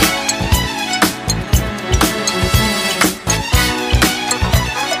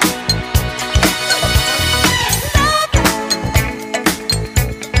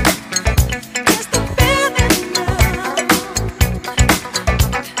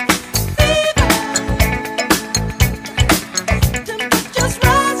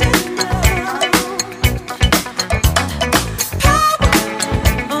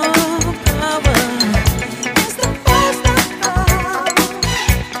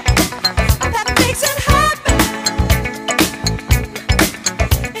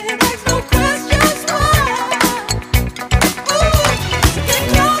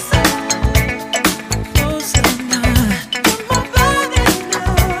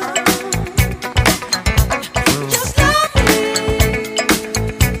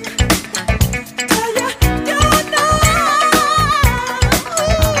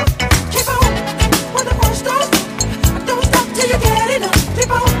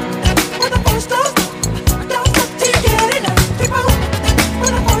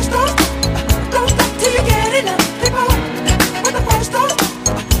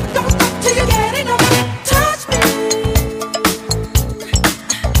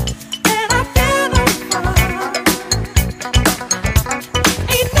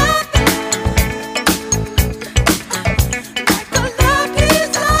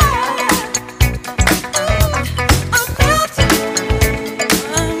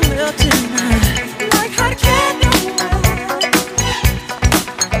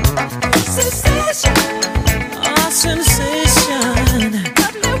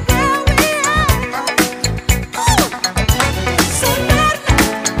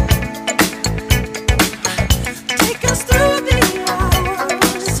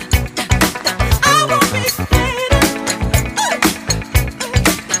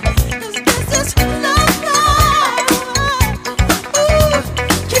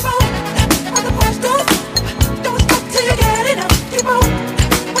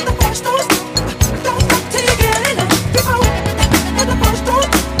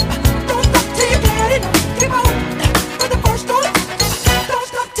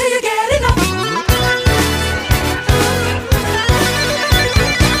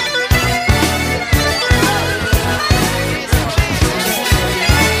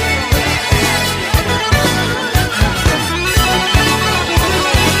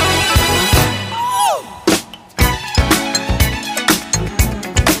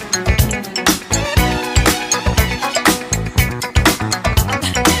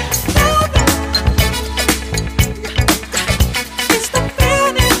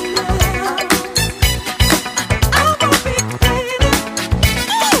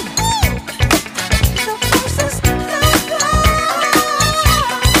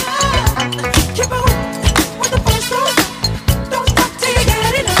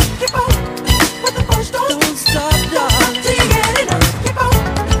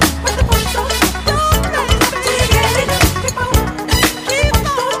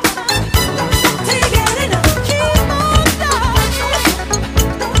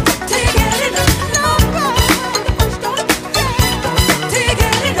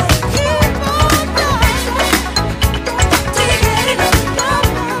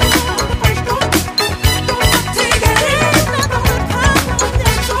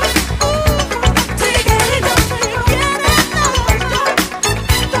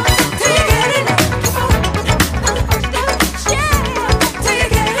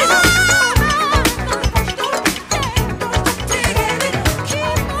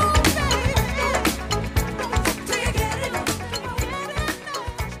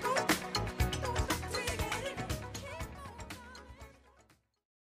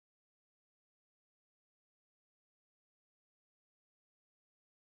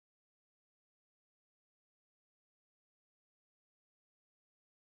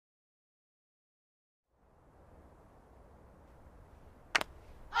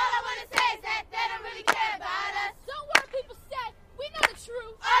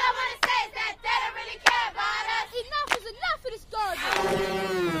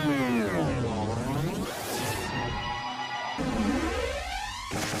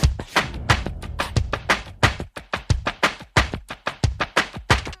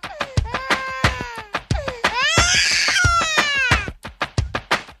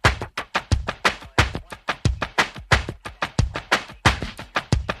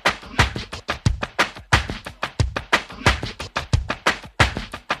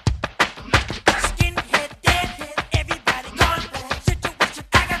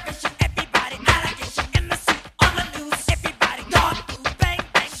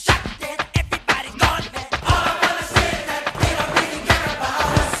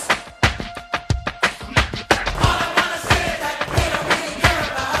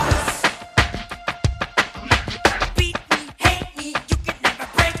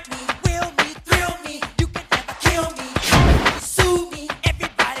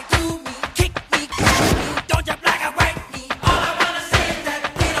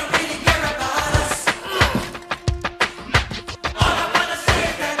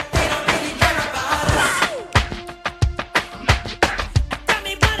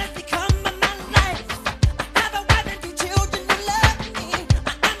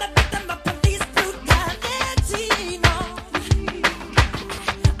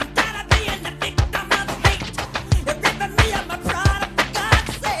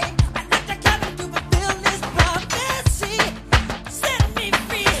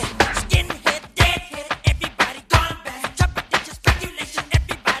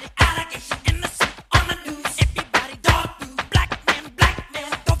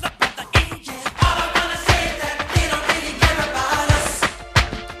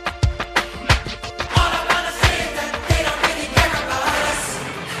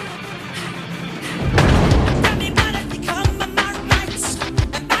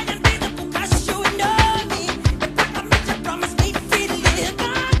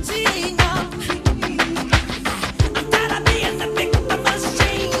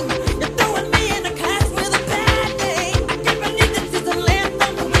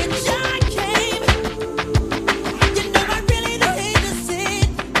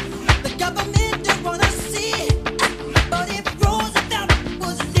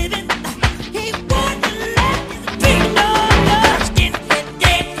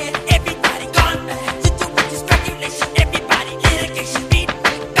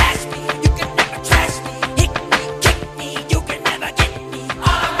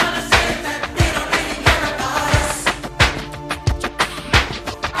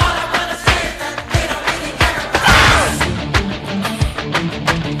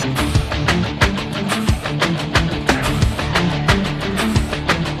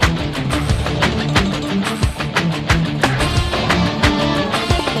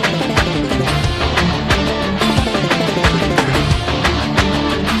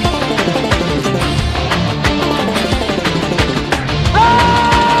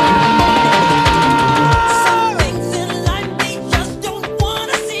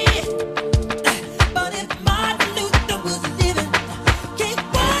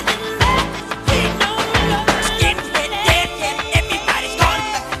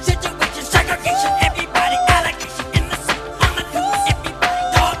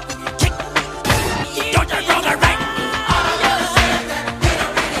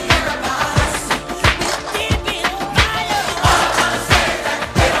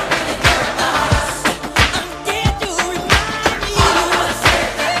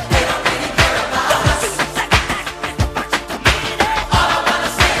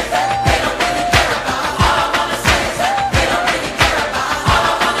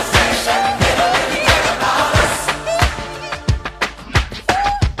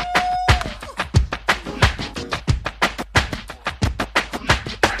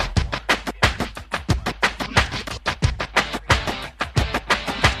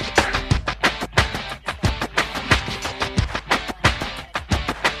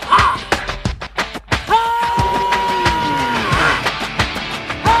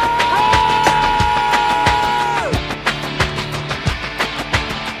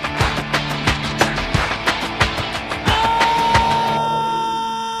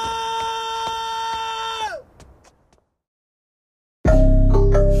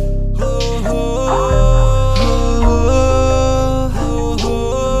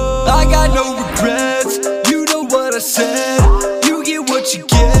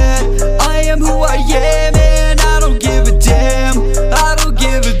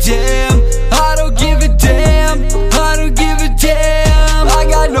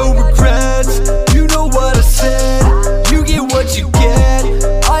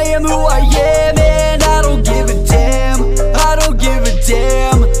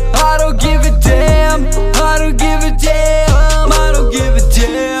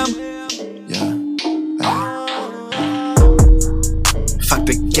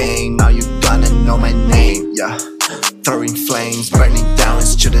me down, it's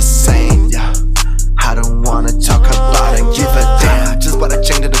still the same, yeah. I don't wanna talk about it, give a damn. Just what I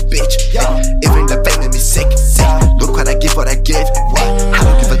changed to the bitch, yeah. Even the fame made me sick. Look what I give, what I give. I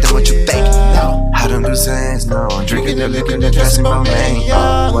don't give a damn what you think, no. I don't do things, no. I'm drinking the liquor, then dressing my man,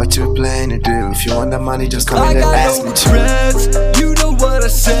 what you planning to do? If you want the money, just come in and ask me to. You know what I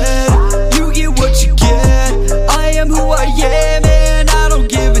said, you get what you get. I am who I am and I don't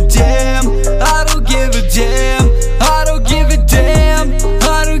give a damn. I don't give a damn. I don't give a damn.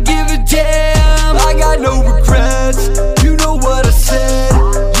 I don't give a damn. I got no regrets. You know what I said,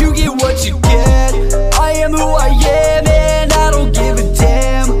 you get what you get. I am who I am and I don't give a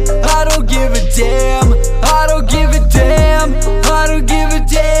damn. I don't give a damn. I don't give a damn. I don't give a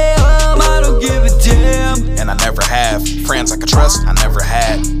damn. I don't give a damn. And I never have friends I could trust, I never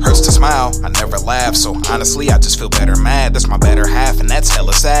had. Hurts to smile, I never laugh. So honestly, I just feel better mad. That's my better half, and that's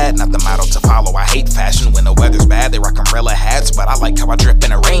hella sad. Not the model to follow, I hate fashion. When the weather's bad, they rock umbrella hats. But I like how I drip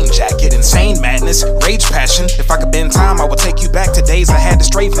in a rain jacket. Insane madness, rage passion. If I could bend time, I would take you back to days I had to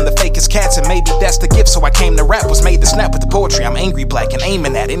stray from the fakest cats. And maybe that's the gift, so I came to rap. Was made to snap with the poetry, I'm angry black and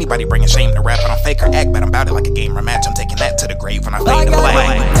aiming at anybody bringing shame to rap. I don't fake or act, but I'm about it like a gamer match. I'm taking that to the grave when I fade to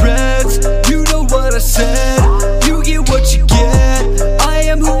black. Regrets, you know what I said, you get what you get. I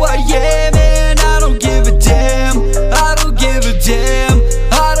am who I am and I don't give a damn. I don't give a damn.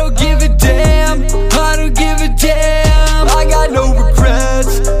 I don't give a damn. I don't give a damn. I got no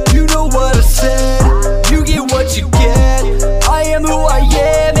regrets, you know what I said, you get what you get. I am who I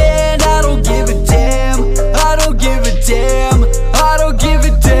am and I don't give a damn. I don't give a damn. I don't give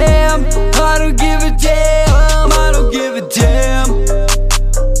a damn. I don't give a damn. I don't give a damn.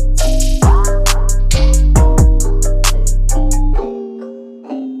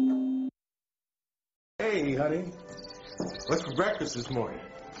 Hey, honey. What's for breakfast this morning?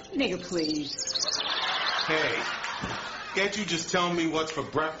 Nigga, please. Hey, can't you just tell me what's for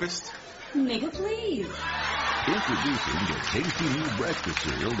breakfast? Nigga, please. Introducing the tasty new breakfast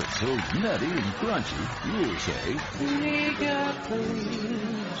cereal that's so nutty and crunchy, you'll say, Nigga,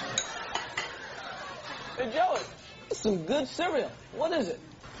 please. Hey, Joey, this is some good cereal. What is it?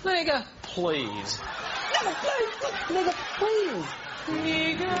 Nigga, please. Nigga, please. Nigga, please.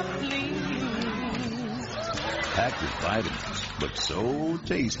 Nigga, please. packed with vitamins, but so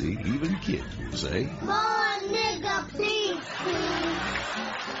tasty, even kids will say, More nigga, please.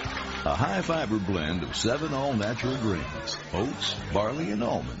 a high-fiber blend of 7 all-natural grains, oats, barley, and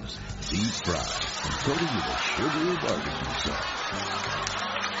almonds, deep-fried and coated with a sugary barbecue sauce.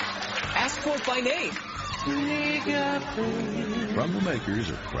 Ask for it by name. From the makers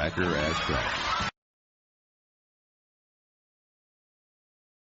of Cracker Ass Crackers.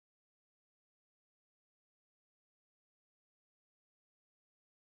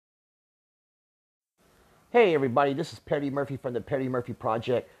 Hey everybody, this is Petty Murphy from the Petty Murphy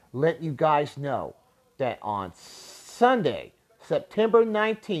Project, letting you guys know that on Sunday, September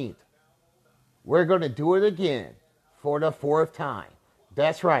 19th, we're going to do it again for the 4th time.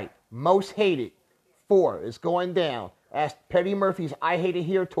 That's right, Most Hated 4 is going down as Petty Murphy's I Hate It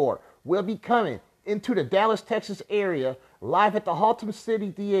Here tour. We'll be coming into the Dallas, Texas area, live at the Haltom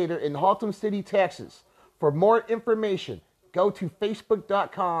City Theater in Haltom City, Texas. For more information, go to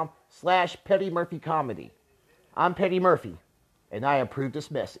facebook.com/Petty Murphy Comedy. I'm Petty Murphy, and I approve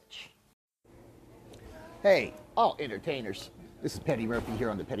this message. Hey, all entertainers. This is Petty Murphy here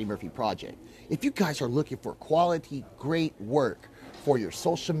on the Petty Murphy Project. If you guys are looking for quality, great work for your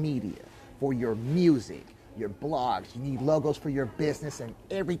social media, for your music, your blogs, you need logos for your business and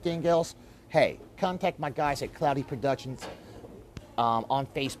everything else, hey, contact my guys at Cloudy Productions on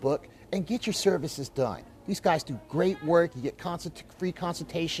Facebook and get your services done. These guys do great work. You get free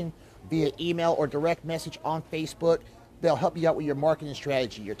consultation via email or direct message on Facebook. They'll help you out with your marketing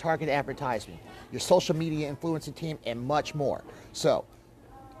strategy, your target advertisement, your social media influencer team, and much more. So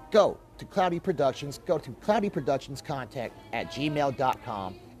go to Cloudy Productions, go to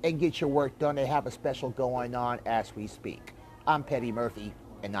cloudyproductionscontact@gmail.com and get your work done. They have a special going on as we speak. I'm Petty Murphy,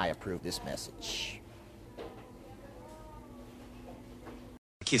 and I approve this message.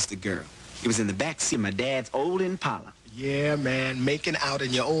 Kissed a girl. It was in the backseat of my dad's old Impala. Yeah, man, making out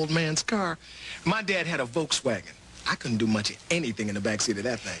in your old man's car. My dad had a Volkswagen. I couldn't do much of anything in the backseat of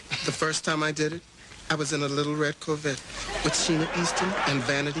that thing. The first time I did it, I was in a little red Corvette with Sheena Easton and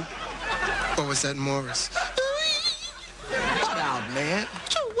Vanity. Or was that Morris? Shut out, man.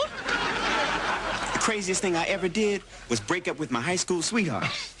 The craziest thing I ever did was break up with my high school sweetheart.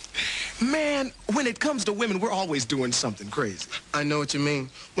 Man, when it comes to women, we're always doing something crazy. I know what you mean.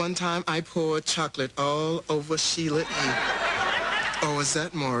 One time I poured chocolate all over Sheila and... Or was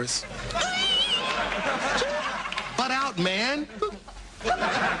that Morris? Butt out, man.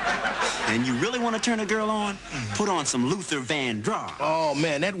 And you really want to turn a girl on? Put on some Luther Vandross. Oh,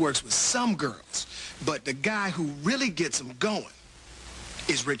 man, that works with some girls. But the guy who really gets them going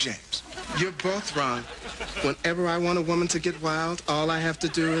is Rick James. You're both wrong. Whenever I want a woman to get wild, all I have to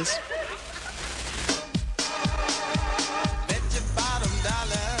do is...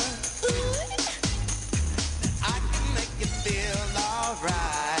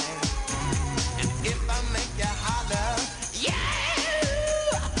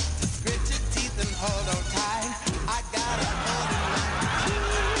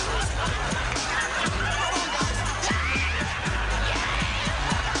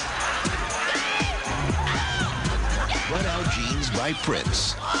 by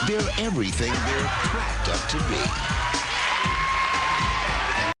Prince. They're everything they're cracked up to be.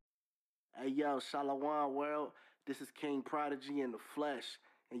 Hey yo, Shalom world. This is King Prodigy in the flesh,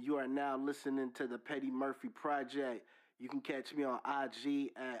 and you are now listening to the Petty Murphy Project. You can catch me on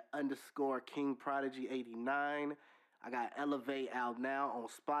IG at _King Prodigy 89. I got Elevate out now on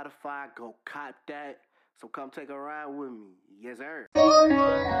Spotify. Go cop that. So come take a ride with me. Yes, sir.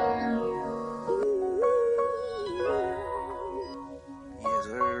 Yes,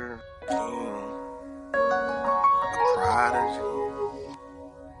 sir. King. The Prodigy.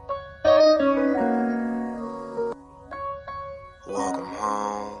 Welcome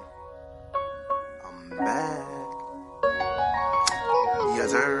home. I'm back.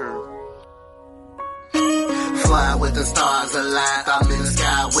 Yes, sir. Fly with the stars aligned, I'm in the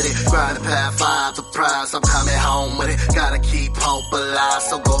sky with it. Grind the path, five the prize, I'm coming home with it. Gotta keep hope alive,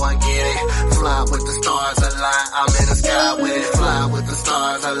 so go and get it. Fly with the stars aligned, I'm in the sky with it. Fly with the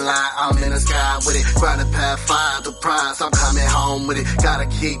stars aligned, I'm in the sky with it. Grind the path, five the prize, I'm coming home with it. Gotta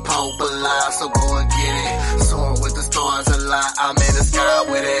keep hope alive, so go and get it. Soar with the stars aligned, I'm in the sky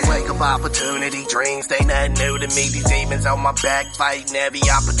with it. Wake up opportunity, dreams, they nothing new to me. These demons on my back, fighting every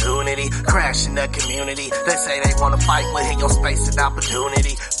opportunity. Crashing the community, they say they wanna fight within your space and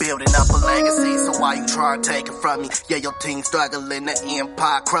opportunity. Building up a legacy, so why you try to take it from me? Yeah, your team struggling, the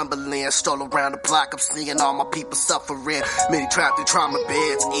empire crumbling. Stroll around the block, I'm seeing all my people suffering. Many trapped in trauma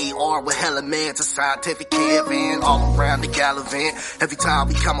beds, ER with hella meds, a scientific caravan all around the Gallivant. Every time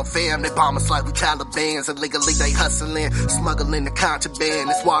we come on fam, they bomb us like we Talibans. Illegally they hustling, smuggling the contraband.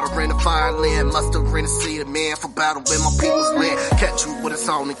 It's water in the fire land, muster in the sea of man for battle with my people's land. Catch you when it's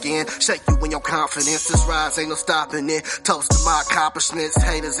on again, shake you when your confidence is rise, ain't no stopping it. Toast to my accomplishments,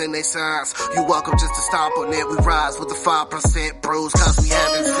 haters and they signs. You welcome just to stomp on it. We rise with the 5% bruise, cause we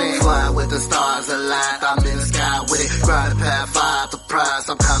haven't seen. Fly with the stars aligned, I'm in the sky with it. Grind the path, five the prize,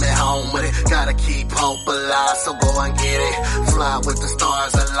 I'm coming home with it. Gotta keep hope alive, so go and get it. Fly with the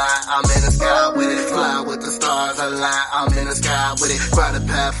stars aligned, I'm in the sky with it. Fly with the stars aligned, I'm in the sky with it. Grind the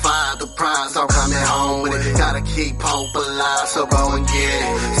path, five the prize, I'm coming home with it. Gotta keep hope alive, so go and get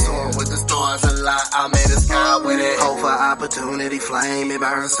it. Soar with the stars aligned, I'm in the sky with it. Hope for opportunity, flame, it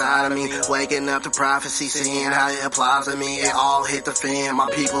burns inside of me. Waking up to prophecy, seeing how it applies to me. It all hit the fan, my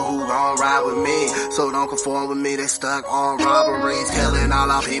people who gon' ride with me. So don't conform with me, they stuck on robberies. Killing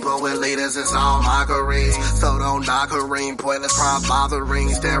all our people with leaders, it's all mockeries. So don't knock a ring, pointless crime bothering.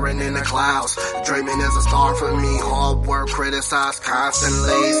 Staring in the clouds, dreaming is a star for me. Hard work criticized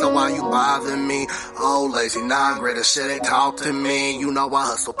constantly, so why you bother me? Oh, lazy, non-gritty shit, they talk to me. You know I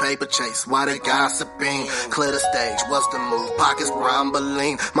hustle, paper chase, why they gossiping? Clear the stage, what's the move? Pockets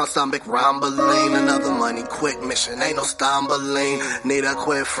rumbling, my stomach rumbling. Another money quick mission, ain't no stumbling. Need to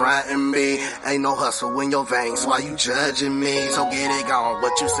quit fronting me, ain't no hustle in your veins, why you judging me? So get it gone,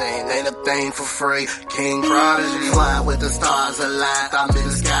 what you saying ain't a thing for free. King Prodigy, fly with the stars aligned, I'm in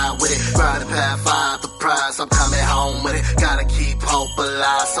the sky with it. Ride the path, five the prize, I'm coming home with it. Gotta keep hope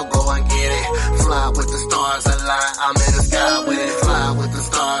alive, so go and get it. Fly with the stars aligned, I'm in the sky with it. Fly with the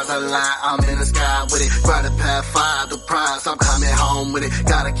stars aligned, I'm in the sky with it. Ride the path, five the prize, I'm coming home with it.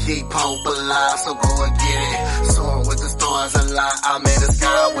 Gotta keep hope alive, so go and get it. Soar with the stars aligned, I'm in the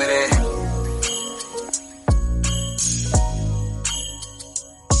sky with it.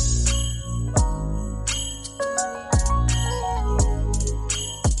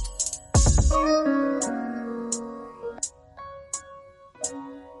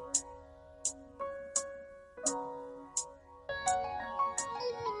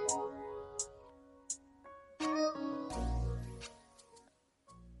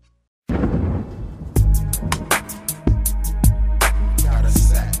 Got a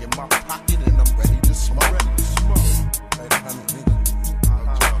sack in my pocket.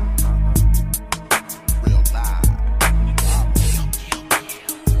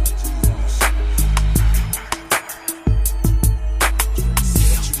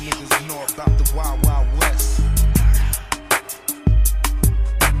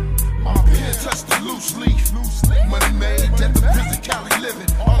 Money made, death of prison, Cali living.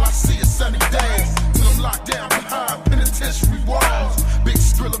 All I see is sunny days. Till I'm locked down behind penitentiary walls. Big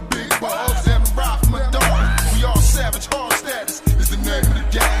Skrilla, big balls, and a ride for my dog. We all savage, hard status is the name of the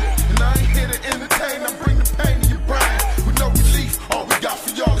game. And I ain't here to entertain, I bring the pain to your brain. With no relief, all we got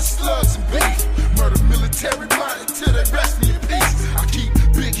for y'all is slugs and beef. Murder military minded till they rest in peace. I keep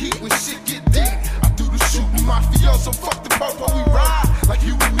big heat when shit get deep. I do the shooting mafioso, fuck the popo, we ride. Like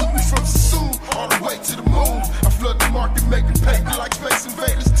you and me, we from Sassoon, all the way to the moon. I flood the market, making paper like Space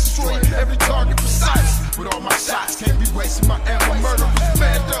Invaders. Destroying every target precise. With all my shots, can't be wasting my ammo. Murder with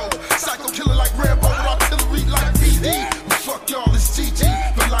Mando, psycho killer like Rambo, with artillery like PD. Well, fuck y'all, it's GG.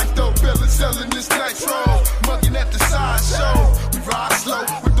 The life though, Bill is selling this nitro. Mugging at the sideshow. We ride slow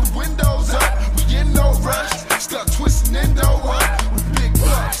with the windows up. We in no rush, stuck twisting endo up. With big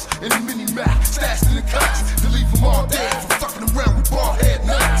bucks and a mini Mac, stashed in the cuts. To leave them all dead for fucking around with bald head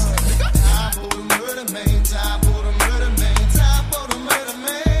nuts. Time for the murder man, time for the murder man, time for the murder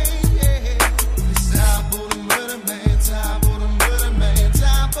man, yeah. It's time for the murder man, time for the murder man,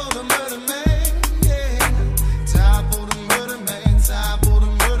 time for the murder man, yeah. Time for the murder man, time for the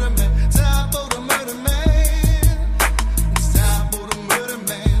murder man, time for the murder man. It's time for the murder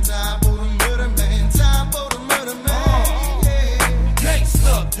man, time for the murder man, time for the murder man, yeah.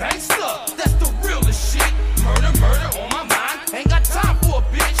 Gangsta, gangsta, that's the realest shit. Murder, murder on my mind. Ain't got time for a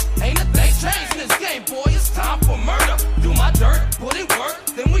bitch. Ain't a thing changed in this game, boy. It's time for murder. Do my dirt, put in work,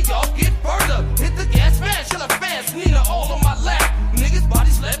 then we all get further. Hit the gas man, chill a fast, Nina all on my lap. Niggas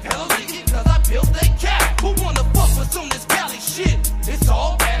bodies left hella leaky, cause I built they cap. Who wanna fuck with some this Cali shit? It's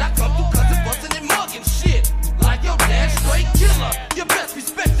all bad, I come through cause it's bustin' and mugging shit. Like your dad, straight killer. You best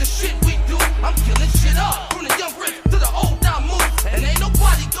respect the shit we do. I'm killing shit up. From the young rich to the old down move. And ain't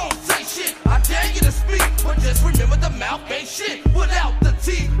nobody gon' say shit. I dare you to speak, but just remember the mouth ain't shit without the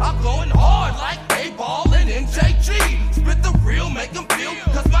teeth. I'm going hard like A-Ball and MJG. Spit the real, make them feel,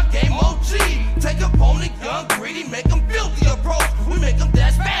 cause my game OG. Take opponent, young, greedy, make them feel the approach. We make them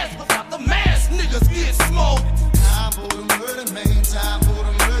dash fast without the mask. Niggas get smoked. Time for the murder man, time for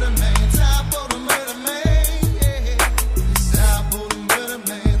the murder man, time for the murder man, yeah. It's time for the murder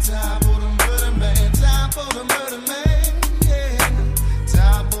man, time for the murder man, time for the murder man, yeah.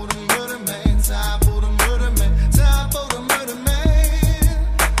 Time for the murder man, time for the murder man, time for the murder man.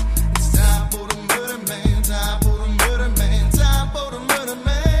 It's time for the murder man, time for the murder man, time for the murder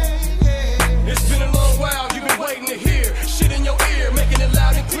man, yeah. It's been a long while, you've been waiting to hear shit in your ear, making it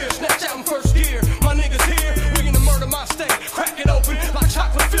loud and clear. Snatch out in first gear. My niggas here, we gonna murder my state. Crack it open like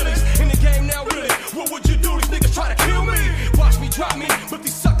chocolate Phillies. In the game now, really, what would you do? These niggas try to kill me. Watch me drop me, but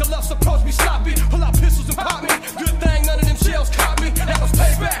these sucker loves approach me sloppy. Pull out pistols and pop me. Good thing none of them shells caught me. That was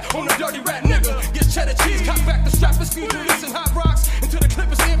payback on the dirty rat nigga. Get cheddar cheese, cock back the strap, it's feed release and hot rocks until the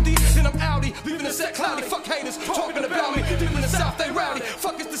clip is empty. Then I'm outie, leaving the set cloudy. Fuck haters talking about me. Deep in the South, they rowdy.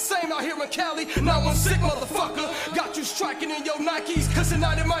 Fuck, it's the same out here in Cali. Now I'm sick, motherfucker. Got you striking in your Nikes, cause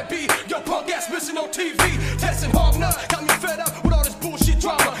tonight it might be your punk ass missing on TV. Testing hog nut, got me fed up with all this bullshit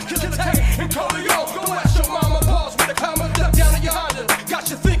drama. Kill it, hey, and call it yo. Go ask your mama, pause with a comma. Duck down in your Honda. Got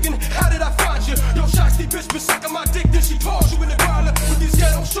you thinking, how did I find you? Yo, Shoxy bitch been sucking my dick, then she tossed you in the grinder with these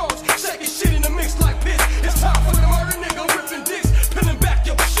ghetto shorts. Shaking shit in the mix like piss. It's time for the murder nigga ripping dicks, peeling back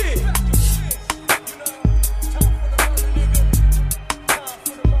your shit.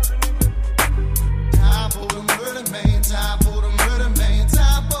 Time for the murder man, time for the murder man,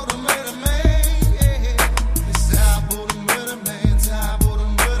 time for the murder man, yeah. It's time for the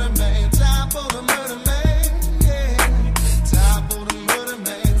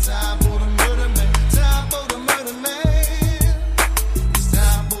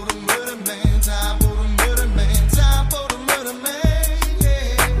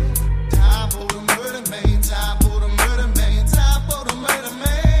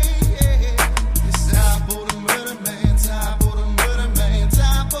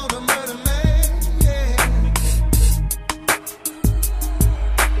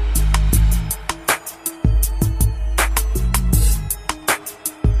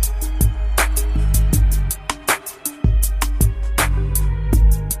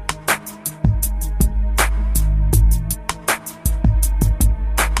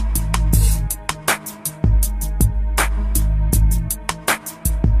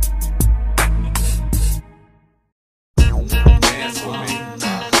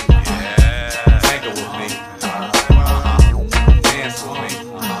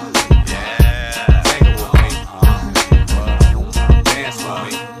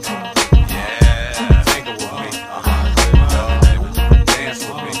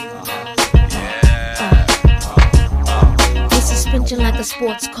like a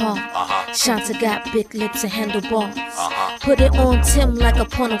sports car. Shanta got big lips and handlebars. Put it on Tim like a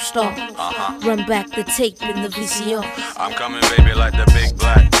porno star. Run back the tape in the VCR. I'm coming, baby, like the big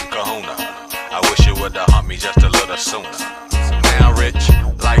black kahuna. I wish you would've humped me just a little sooner. Now rich,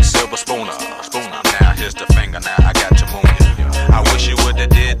 like Silver Spooner. Now here's the finger, now I got to move you. I wish you would've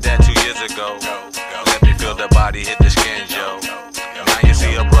did that 2 years ago. Let me feel the body hit the skin, yo. Now you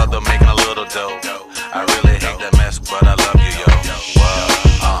see a brother making a little dough. I really hate that mess, but I love you, yo.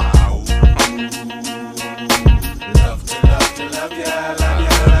 Love to love ya, love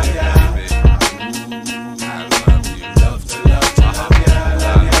ya, love ya. I love you. Love to love ya,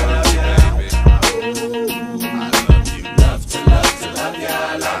 love ya, love ya. I love you. Love to love ya,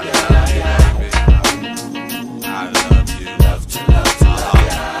 love ya, love ya. I love you. Love to love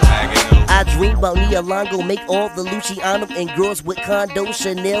ya. I dream about Nia Longo, make all the Luciano and girls with condo,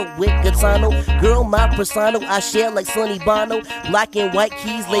 Chanel with Gaetano. Girl, my persona, I share like Sonny Bono. Black and white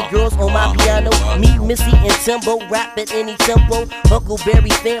keys, lay girls on my piano. Me, Missy, and Timbo, rap at any tempo. Huckleberry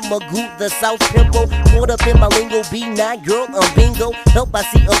fan, Magoo, the South Pimple. Caught up in my lingo, B9, girl, I'm bingo. Help, I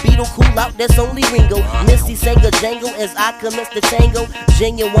see a beetle, cool out, that's only Ringo. Missy sang a jangle as I commence the tango.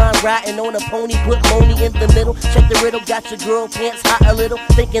 Genuine riding on a pony, put Moni in the middle. Check the riddle, got your girl pants hot a little.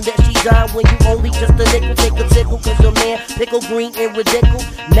 Thinking that she died when you only just a nickel. Take a tickle, cause your man pickle green and ridiculous.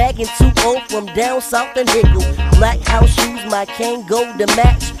 Maggin' 2-0 from down south and Hickle. Black house shoes, my cane go to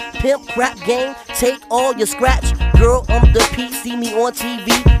match. Pimp crap game, take all your scratch. Girl, I'm the P, see me on TV.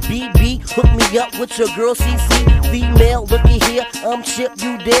 BB, hook me up with your girl CC. Female, looky here, I'm Chip,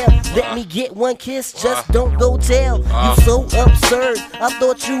 you there. Let me get one kiss, just don't go tell. You so absurd, I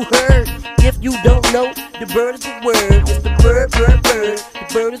thought you heard. If you don't know, the bird is the word. It's the bird, bird, bird. The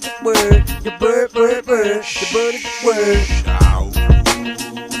bird is the word. The bird, bird, bird. The bird is the word.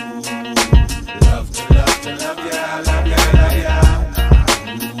 Love to love ya, love ya, love ya.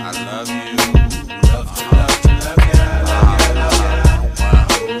 I love you. Love to love ya, love ya, love ya.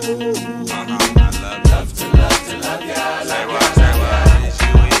 I love to love ya, love ya. Say what?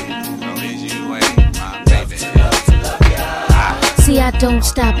 Is you ain't my baby. See, I don't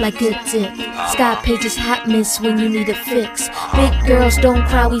stop like good dick. Sky Pages hot miss when you need a fix. Big girls don't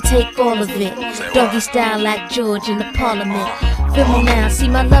cry, we take all of it. Doggy style like George in the parliament. Feel me now, see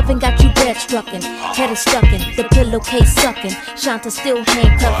my lovin' got you bed struckin'. Head is stuckin', the pillowcase suckin'. Shanta still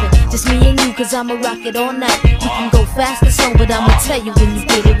handcuffin'. Just me and you, cause I'ma rock it all night. We can go fast or slow, but I'ma tell you when you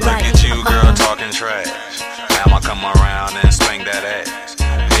get it right. Look at you, girl, talking trash. Now I'ma come around and swing that ass.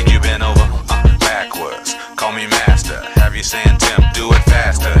 Think you been over, backwards. Call me master. Have you saying, Tim, do it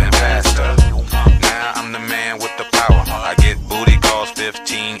faster and faster. Now I'm the man with the power. I get booty calls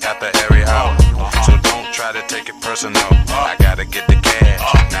 15 after every hour. So don't try to take it personal. I gotta get the cash.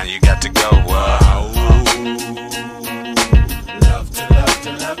 Now you got to go. Love to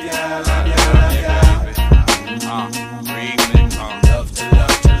love ya, love ya, love ya. Remix. Love to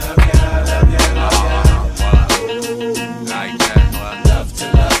love ya, love ya, love ya. Like that. Love to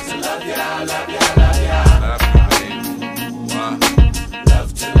love ya, love ya, love ya. Love you, baby.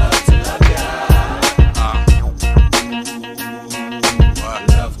 Love to love ya.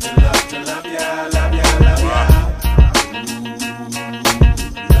 Love to love ya, love ya, love ya.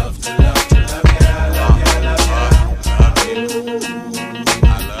 Love to love ya, love ya, love ya. Love you.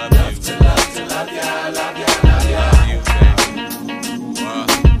 I love you.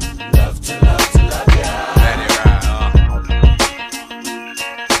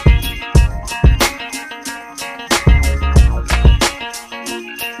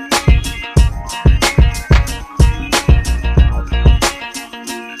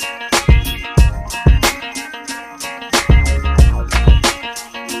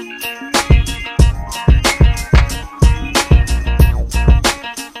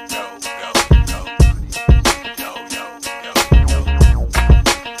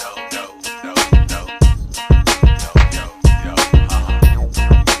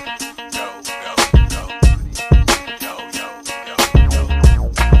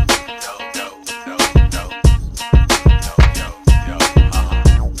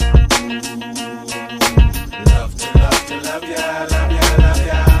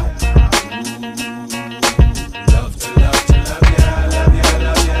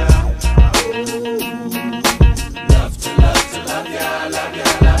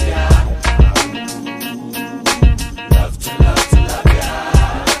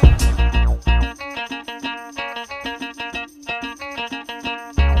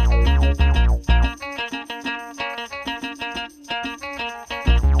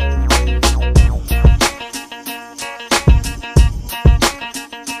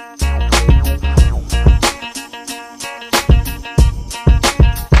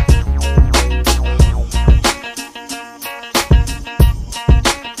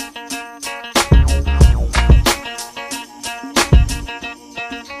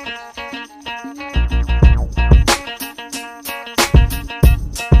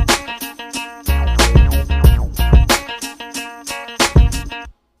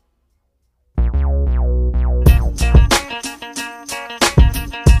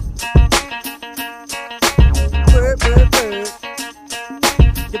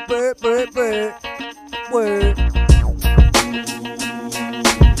 the bird, bird, bird. Word.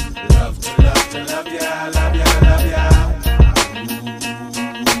 Love to love ya, love ya, love ya.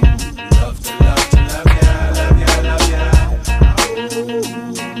 Love to love ya, love ya, love ya.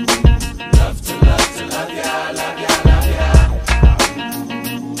 Love to love ya, love ya, love ya.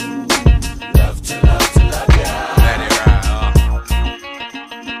 Love to love ya. Let it ride,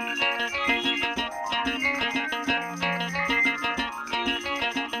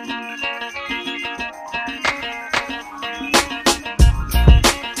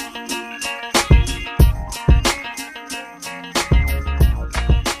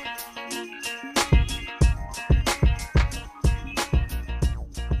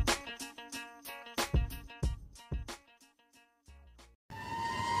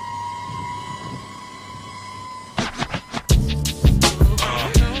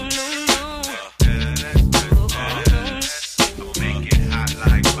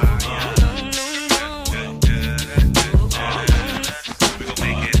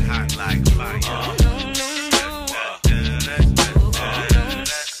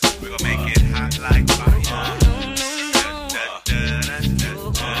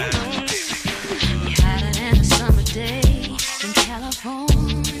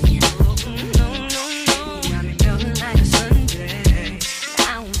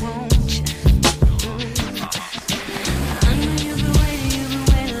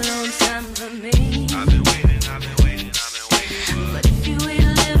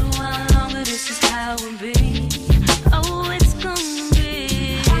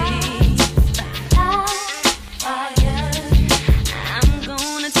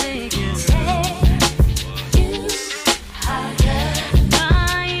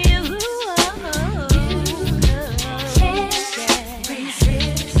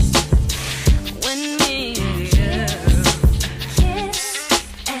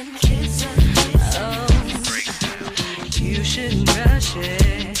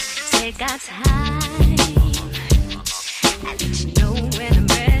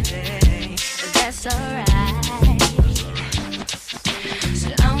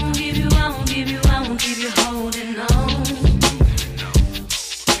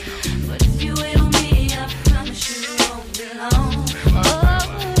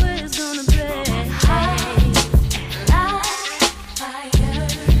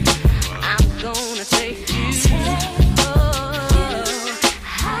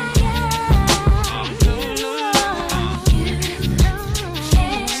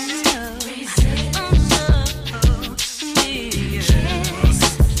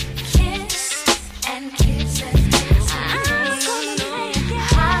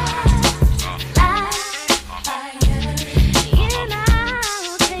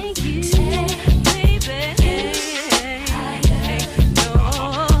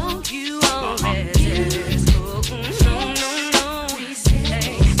 Yeah.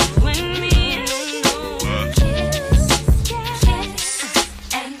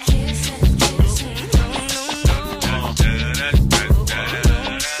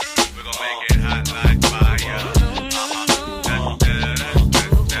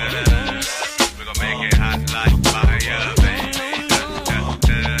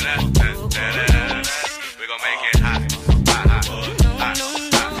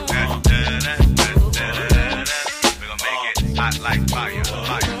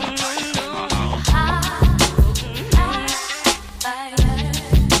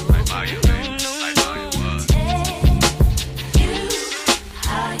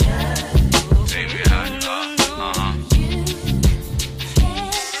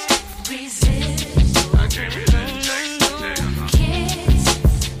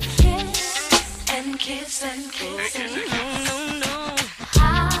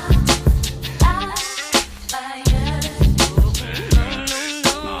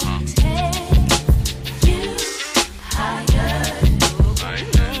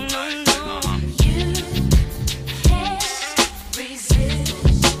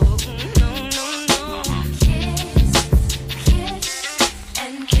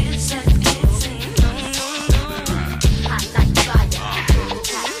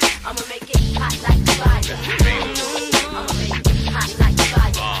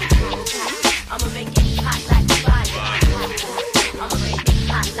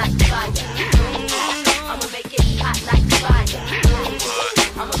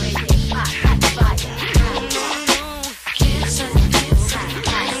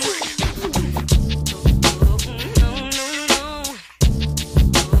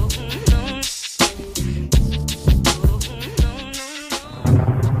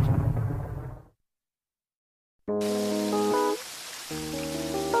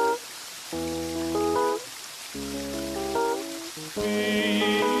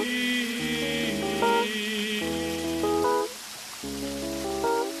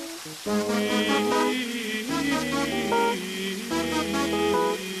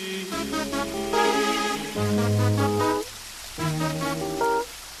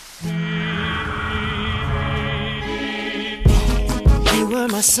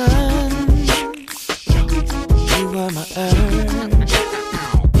 my sun, you were my earth.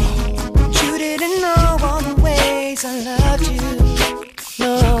 But you didn't know all the ways I loved you,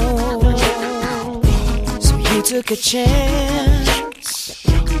 no. So you took a chance,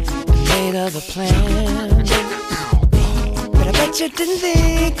 made other plans. But I bet you didn't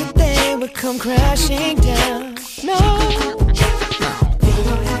think that they would come crashing down, no. You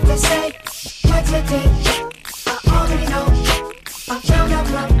don't have to say what you did, I already know. I found out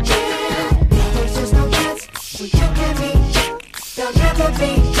from there. There's just no chance when you and me, there'll never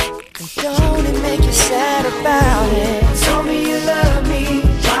be. And don't it make you sad about it? Told me you love me,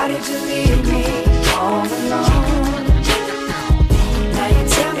 why did you leave me all alone? Now you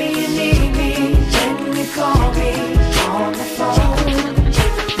tell me you need me, when you call me on the phone.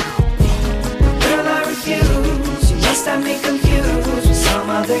 Girl, I refuse, you must have me confused with some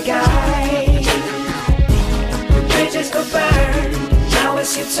other guy. The bridges go burn, now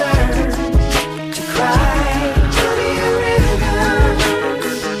it's your turn to cry. Tell me a river,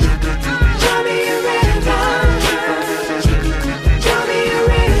 tell me a river, tell me a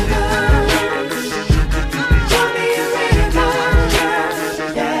river, tell me a river,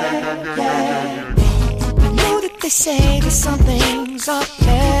 yeah, yeah. I know that they say that some things are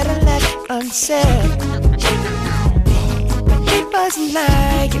better left unsaid, but it wasn't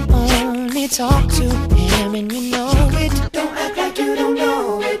like you only talk to him and you know it. Don't act like you don't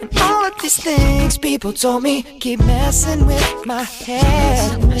know it. And all of these things people told me keep messing with my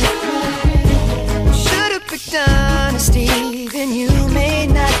head. Should've picked honesty, then you may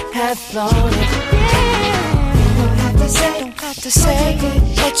not have thought it. Yeah. Don't have to say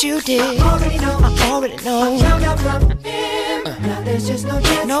what you did. I already know. I found out from him. Now there's just no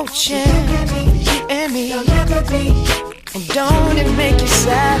chance. No chance. You and me. There'll never be. And don't it make you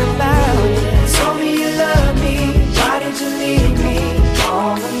sad about it? Told me you love me, why did you leave me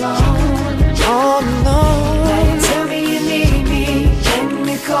all alone? All alone. Now you tell me you need me, then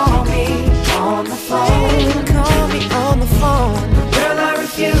you call me on the phone. Call me on the phone. Girl, I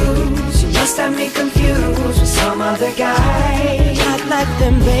refuse, you must have me confused with some other guy. Not like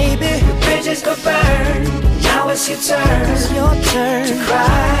them, baby. The bridges go burn, now it's your turn. It's your turn to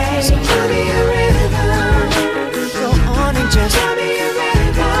cry. So tell me a river, go on and just tell me a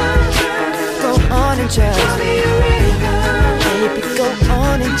river, go on and just tell me a river, baby, go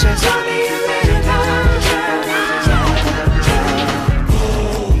on and just tell me a river.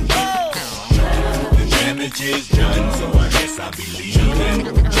 The damage is done, so I guess I'll be leaving.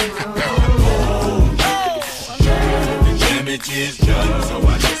 The damage is done, so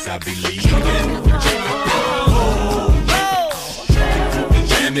I guess I'll be leaving. The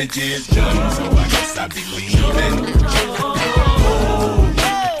damage is done, so I guess I'll be leaving.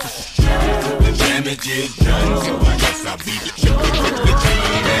 The damage is done, so I guess I'll be leaving.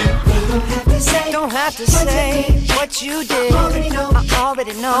 Don't have to say what you did. I already know. I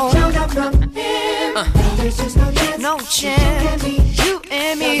found out from him. There's just no chance. You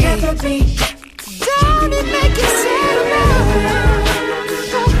and me. Don't it make you sad about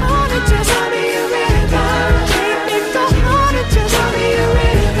it? Go on and just tell me a river. Baby, go on and just tell me a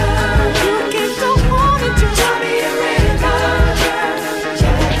river. You can go on and just tell me a river.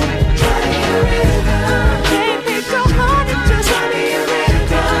 Tell me a river. Baby, go on and just tell me a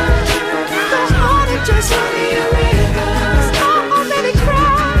river. Go on and just tell me a river. Oh, baby,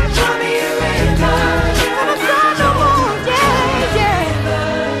 cry. Tell me a river. Gonna cry no more. Yeah, yeah.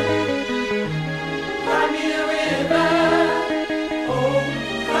 Cry me a river. Oh,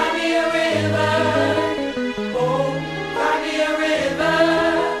 cry me a river. Oh, cry me a river.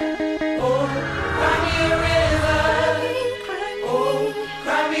 Oh, cry me a river. Oh,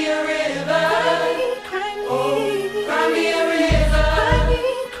 cry me a river. Oh, cry me a river.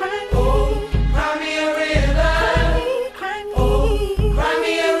 Oh, cry me a river. Oh, cry me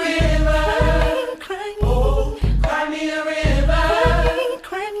a river. Oh, cry me a river.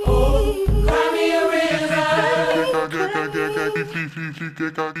 Oh, cry me a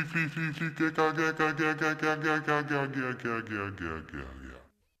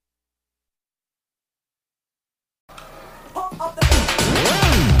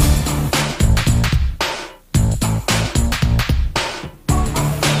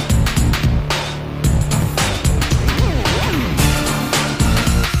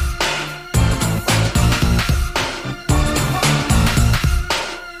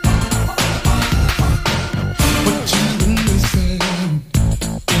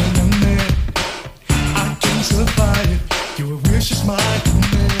Survive. Your wish is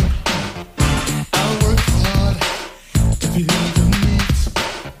mine.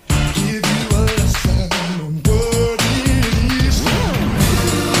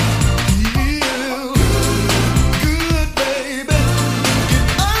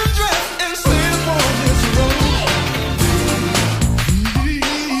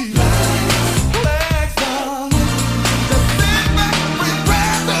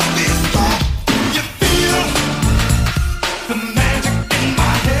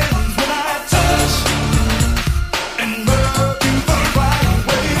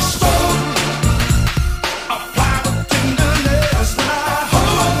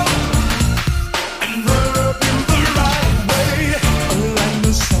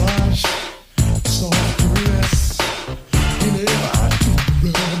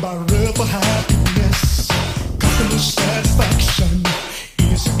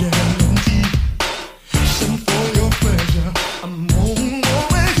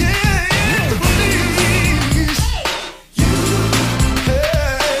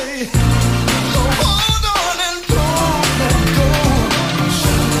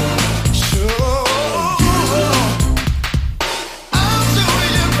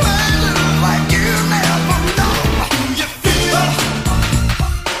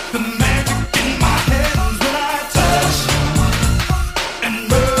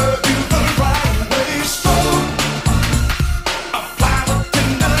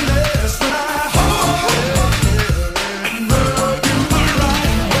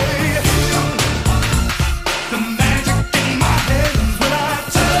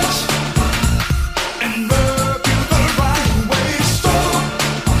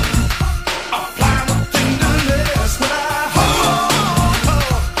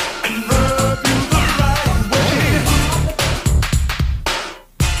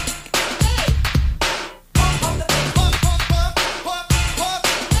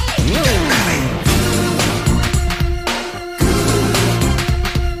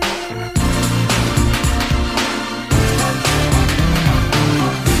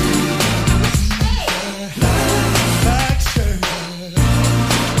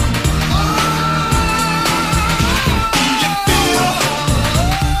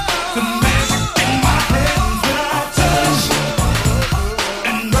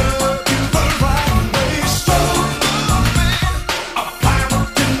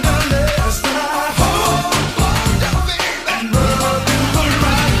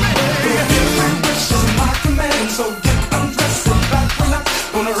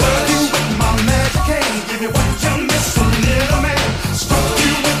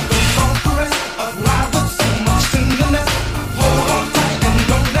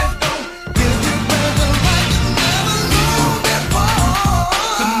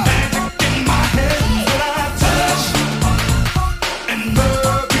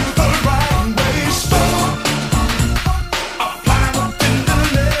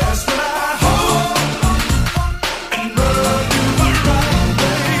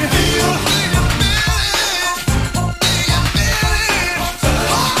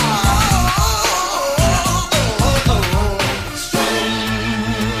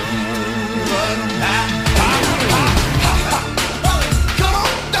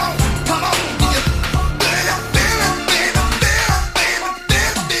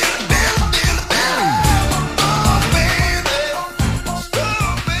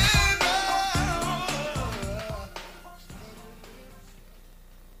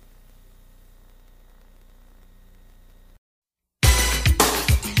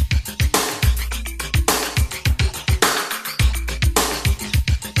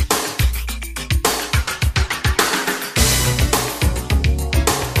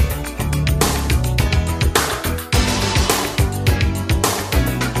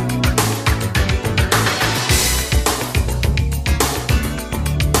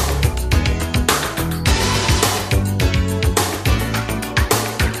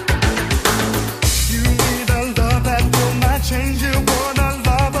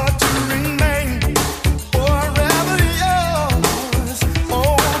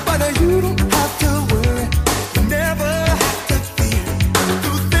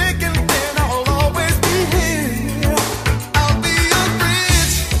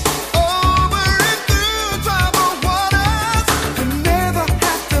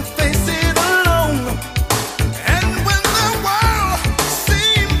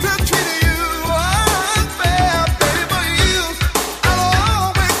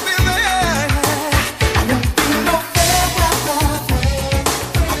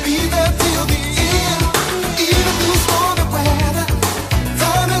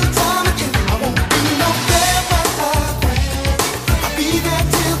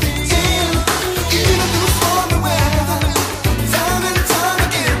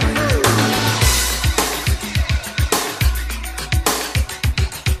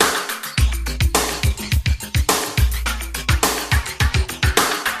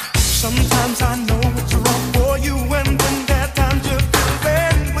 Sometimes I know what's wrong for you, and when there are times you feel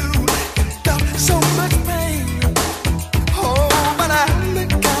very blue, you felt so much pain. Oh, but I'm the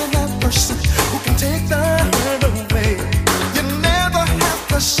kind of person who can take the hurt away. You never have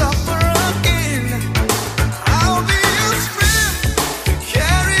to suffer again. I'll be your strength to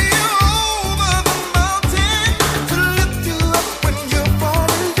carry you over the mountain, to lift you up when you're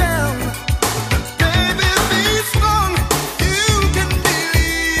falling down. Baby, be strong. You can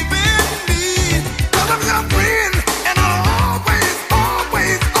believe in me.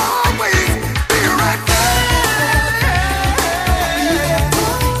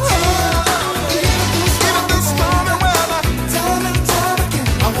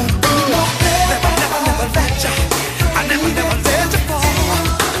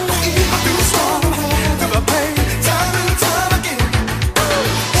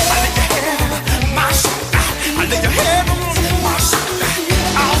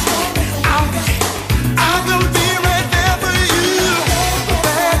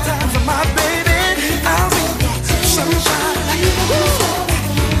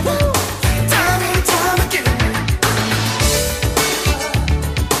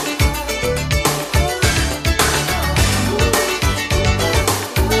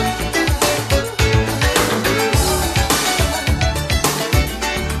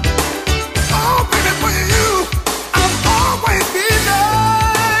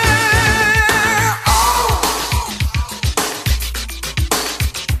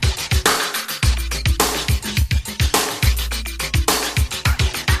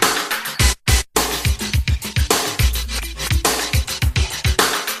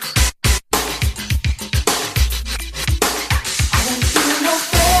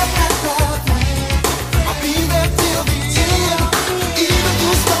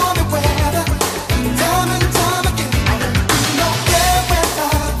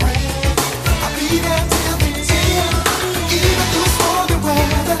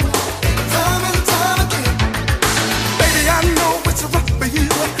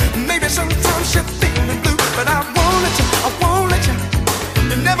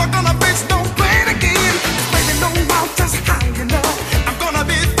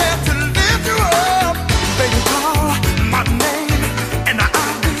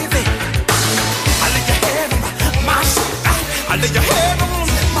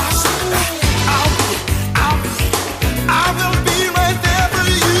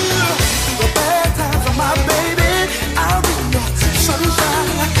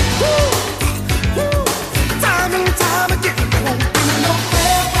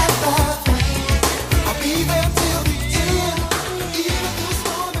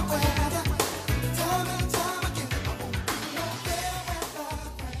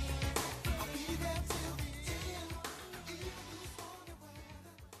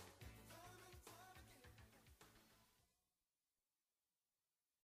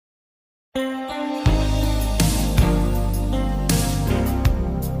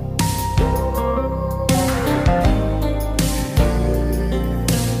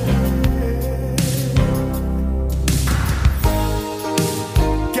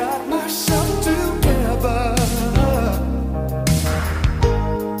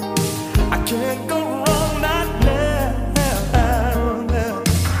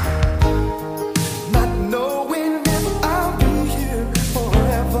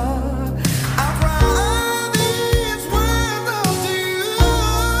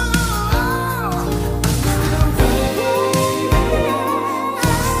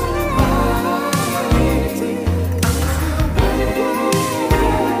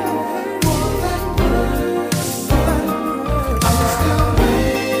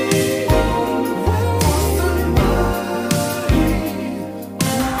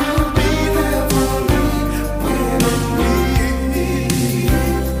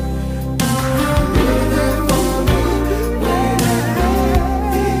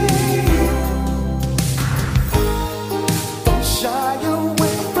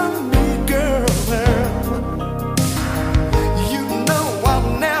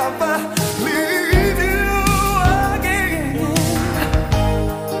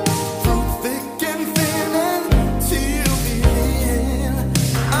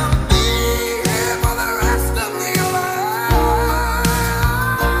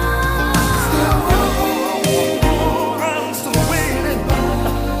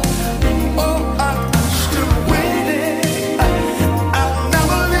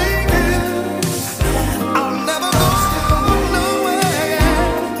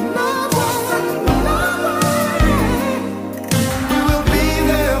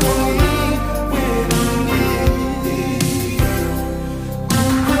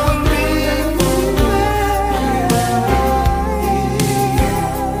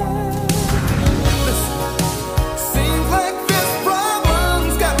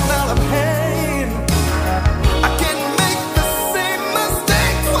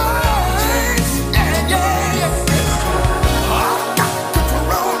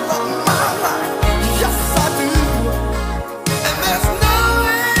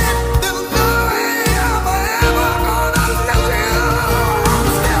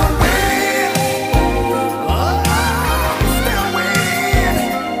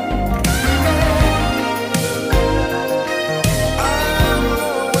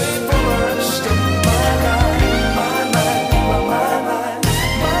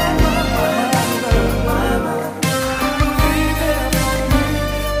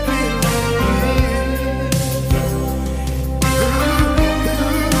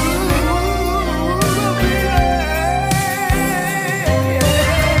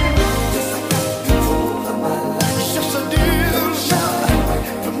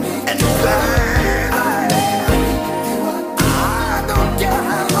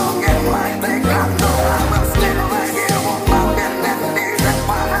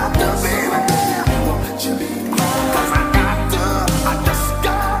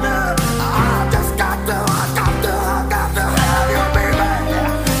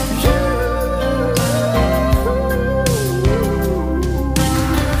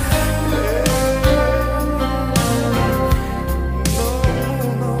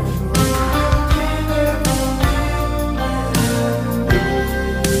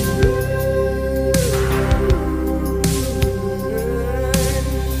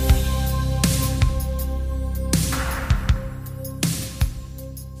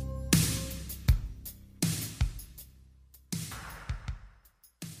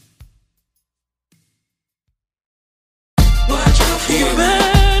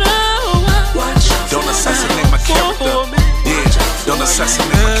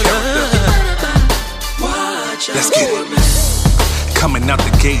 assassinate my character. Let's get it. Coming out the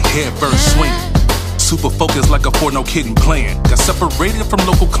gate, head first swing. Super focused like a Ford, no kidding plan. Got separated from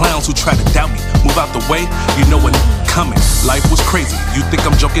local clowns who try to doubt me. Move out the way, you know when coming. Life was crazy, you think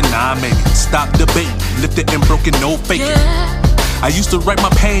I'm joking? Nah, maybe. Stop debating, lifted and broken, no faking. I used to write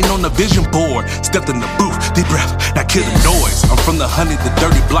my pain on the vision board. Stepped in the booth, deep breath, now kill the noise. I'm from the honey, the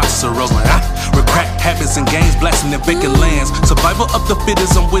dirty blocks of Roseland. With crack habits and games, blasting in vacant lands. Survival of the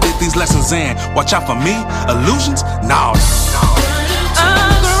fittest, I'm with it, these lessons in. Watch out for me, illusions? Nah.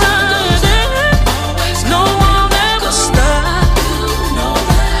 No one ever stop.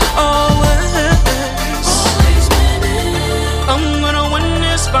 Always. I'm gonna win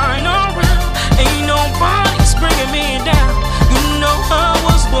this final round. Ain't nobody's bringing me down. You know I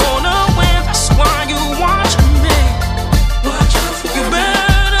was born to win. That's why you watch me. Watch out for you.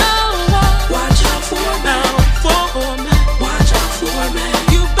 Better watch out for me. Watch out for me.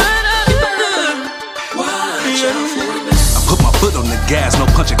 You better watch out for me. Put my foot on the gas, no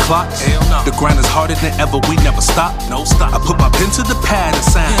punching clocks. Hell no. The grind is harder than ever, we never stop. No stop. I put my pen to the pad and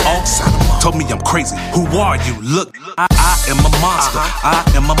signed all. Told me I'm crazy. Who are you? Look, I am a monster. I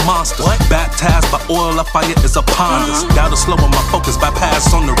am a monster. What? Baptized by oil of fire is upon us. Doubt is slow on my focus,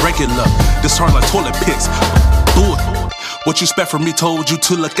 bypass on the regular. This hard like toilet picks. Bull. What you expect from me? Told you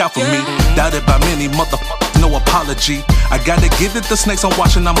to look out for me. Doubted by many, motherfuckers, no apology. I gotta give it the snakes I'm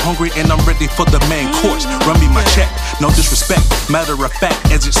watching. I'm hungry and I'm ready for the main course. Run me my check, no disrespect. Matter of fact,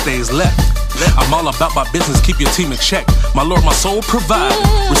 as it stays left. I'm all about my business, keep your team in check. My Lord, my soul provide.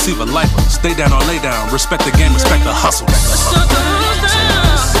 Receive a lifer, stay down or lay down. Respect the game, respect the hustle.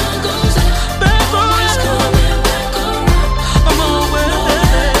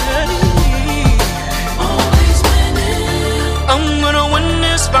 I'm gonna win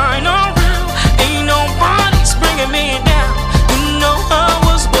this final round. Ain't nobody's bringing me down. You know I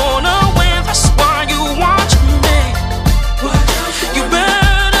was born to win. That's why you watch me. You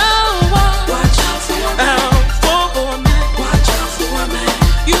better watch out for me. Watch out for me.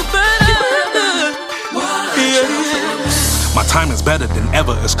 You better watch out for me. My time is better than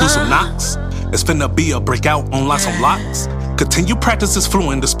ever. Exclusive knocks. It's finna be a breakout on lots of locks. Continue practice is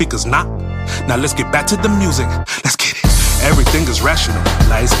fluent, the speakers not. Now let's get back to the music. Let's get it. Everything is rational,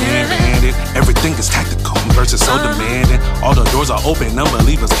 light skin banded. Everything is tactical, verses so demanding. All the doors are open,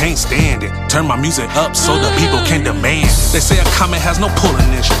 unbelievers can't stand it. Turn my music up so the people can demand it. They say a comment has no pulling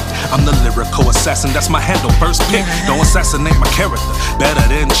issue. I'm the lyrical assassin, that's my handle, first pick. Don't assassinate my character, better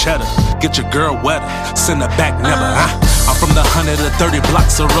than cheddar. Get your girl wetter, send her back never, I'm from the 130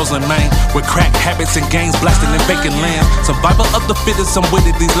 blocks of Roseland, Maine. With crack habits and gangs blasting in vacant lands. Survival of the fittest, I'm with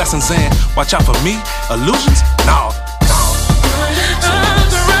it, these lessons in. Watch out for me, illusions? No.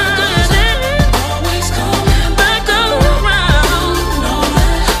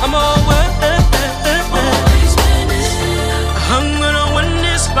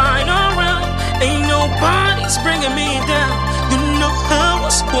 Bringing me down. You know I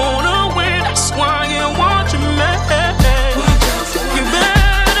was born to win. That's why you're watching me. You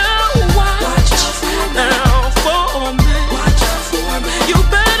better watch out for me. You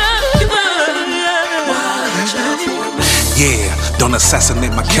better watch out for me. Yeah, don't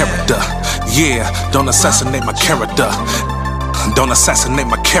assassinate my character. Yeah, don't assassinate my character. Don't assassinate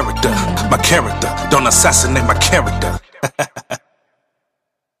my character. My character. Don't assassinate my character.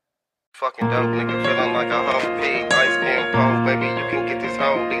 Fucking dope nigga feeling like a hump pig. Ice skin pole, baby, you can get this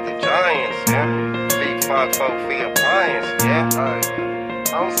hoe. These the giants, yeah. Big 5-4 fee appliance, yeah. Aight,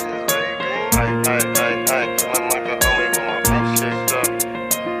 houses, baby. Aight, feeling like a homie with my bitch shit up.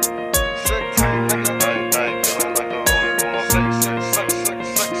 Sick tank, nigga. Aight, feeling like a homie with my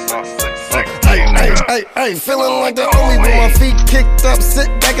Hey, feeling like the homie with my feet kicked up. Sit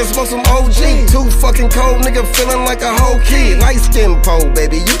back and smoke some OG. Too fucking cold, nigga, feeling like a whole kid. Light skin pole,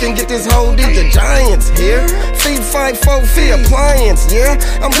 baby, you can get this whole D. The giants here. Feet 5-4 fee appliance, yeah.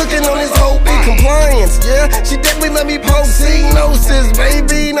 I'm cooking on this whole big compliance, yeah. She definitely let me poke C-nosis,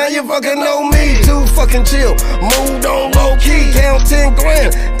 baby. Now you fucking know me. Too fucking chill, moved on low key. Count 10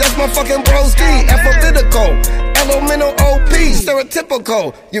 grand, that's my fucking broski. Alphabetical. Elemental OP,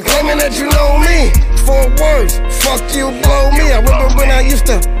 stereotypical. You claiming that you know me? 4 words, fuck you, blow me. I remember when I used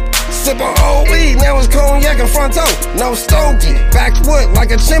to sip on OE, now it's cognac and fronto, no stogie. Backwood like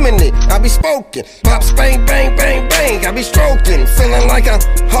a chimney, I be spoken. Pop, bang, bang, bang, bang, I be stroking. Feeling like a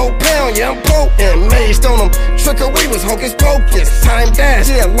whole pound. down, yeah, I'm potent. Mazed on them, trickery was hocus pocus. Time dash,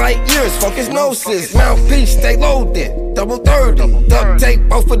 yeah, light years, focus gnosis. Mouthpiece, stay loaded, double 30. Duct tape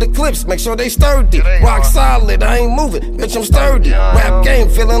both of the clips, make sure they sturdy. Rock solid, I ain't moving, bitch, I'm sturdy. Rap game,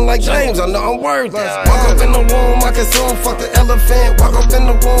 feeling like James, I know I'm worthy. Walk up in the room, I consume, fuck the elephant. Walk up in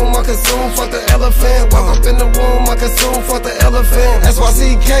the room, I consume, fuck the elephant. Walk up in the room, I consume, fuck the elephant.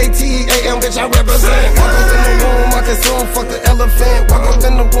 SYCKTEAM, bitch, I represent. Walk up in the room, I consume, fuck the elephant. Walk up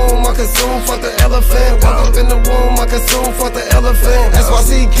in the room, I consume, fuck the elephant. Walk up in the room, I consume, fuck the elephant.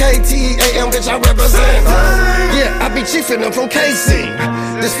 SYCKTEAM, bitch, I represent. Yeah, I be chiefin' them from KC.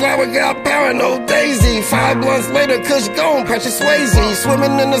 This flower got paranoid Daisy. 5 blunts later, Kush gone, Patrick Swayze.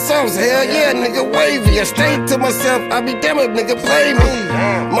 Swimming in the sauce, hell yeah, nigga wavy. I stayed to myself, I be damn if nigga play me.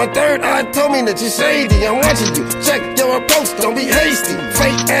 My third eye told me that you shady. I'm watching you, check your approach, don't be hasty.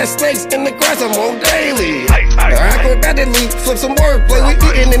 Fake ass snakes in the grass, I'm on daily. Acrobatically, flip some wordplay.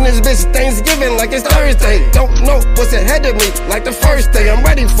 We eating in this bitch Thanksgiving like it's Thursday. Don't know what's ahead of me, like the first day. I'm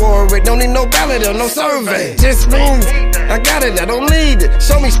ready for it, don't need no ballot or no survey. Just means I got it, I don't need it.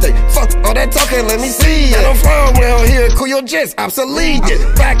 Show me stay, fuck all that talking, let me see it. I don't fly around here, cool your jets, obsolete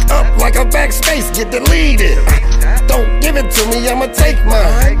it. Back up like a backspace, get deleted. Don't give it to me, I'ma take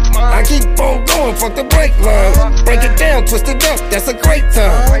mine. I keep on going, fuck the brake line. Break it down, twist it up, that's a great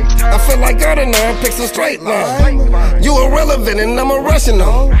time. I feel like Gardner, pick some straight line. You irrelevant and I'm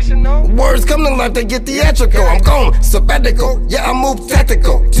irrational. Words come to life, they get theatrical. I'm gone, sabbatical, yeah I move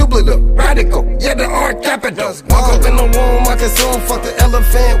tactical. Tubular, radical, yeah the art capital. Walk up in the room, I consume, fuck the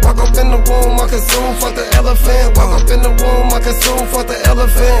elephant. Walk up in the room, I consume, fuck the elephant. Walk up in the room, I consume, fuck the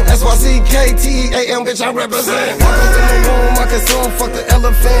elephant. SYCKTEAM, bitch, I represent. Walk up in the room, I consume, fuck the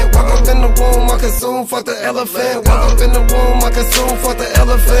elephant. Walk up in the room, I consume, fuck the elephant. Walk up in the room, I consume, fuck the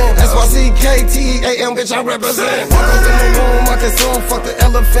elephant. SYCKTEAM, bitch, I represent. Walk up in the room, I consume, fuck the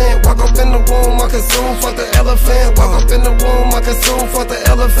elephant. Walk up in the room, I consume, fuck the elephant. Walk up in the room, I consume, fuck the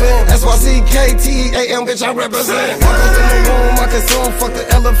elephant. SYCKTEAM, bitch, I represent. Walk up in the room, I consume, fuck the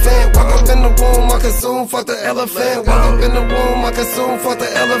elephant. Walk up in the room, I consume, fuck the elephant. Walk up in the room, I consume, fuck the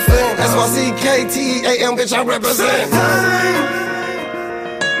elephant. SYCKTEAM, bitch, I represent.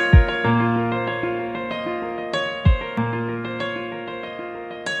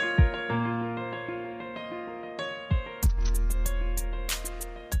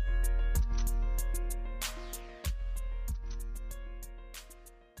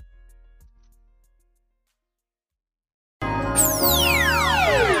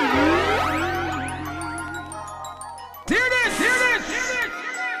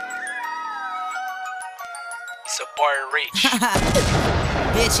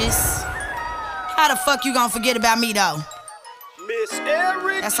 Bitches. How the fuck you gonna forget about me though? Miss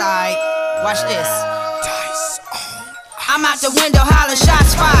Erica. That's alright. Watch this. I'm out the window hollering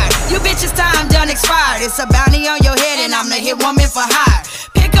shots fired. You bitches time done expired. It's a bounty on your head and I'm the hit woman for hire.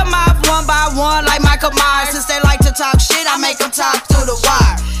 Pick them off one by one like Michael Myers. Since they like to talk shit, I make them talk through the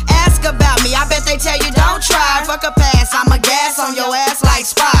wire. Ask about me, I bet they tell you don't try. Fuck a pass, I'm a gas on your ass like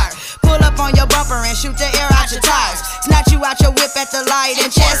Spire. Pull up on your bumper and shoot the air out your tires. Snatch you out your whip at the light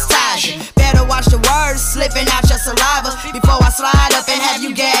and chastise you. Better watch the words slipping out your saliva before I slide up and have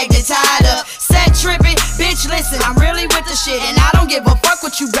you gagged and tied up. Set tripping, bitch listen, I'm really with the shit. And I don't give a fuck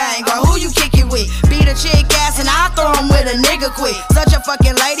what you bang or who you kick it with. Beat a chick ass and I'll throw him with a nigga quick. Such a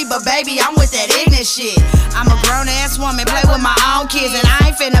fucking lady, but baby, I'm with that ignorant shit. I'm a grown ass woman, play with my own kids. And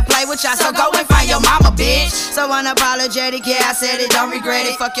I ain't finna play with y'all, so go and find your mama, bitch. So unapologetic, yeah, I said it, don't regret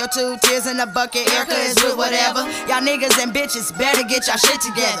it. Fuck your 2 tears in a bucket, Erica is with whatever. Y'all niggas and bitches better get y'all shit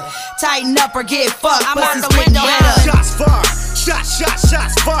together. Tighten up or get fucked. I'm out the window. Shots fired. Shots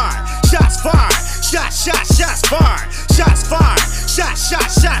fired. Shots fired. Shots fired. Shots fired.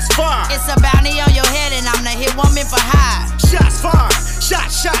 Shots fired. It's a bounty on your head and I'm the hit woman for hire. Shots fired.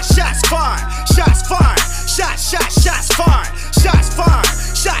 Shots fired. Shots fired. Shots fired. Shots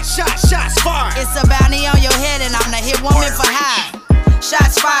fired. Shots fired. It's a bounty on your head and I'm the hit woman for hire.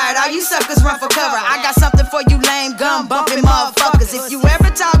 Shots fired, all you suckers run for cover. I got something for you lame gun bumping motherfuckers. If you ever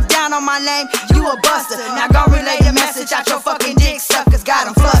talk down on my name, you a buster. Now go relay the message out your fucking dick suckers. Got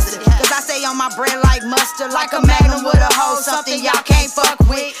them flustered. Cause I stay on my bread like mustard, like a magnum with a hole, something y'all can't fuck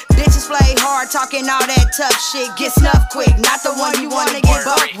with. Bitches play hard, talking all that tough shit. Get snuffed quick, not the one you wanna get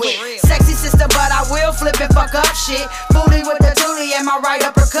bucked with. Sexy sister, but I will flip and fuck up shit. Foolie with the toolie and my right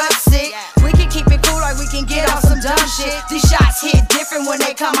uppercut sick. We can keep it cool like we can get on some dumb shit. These shots hit different when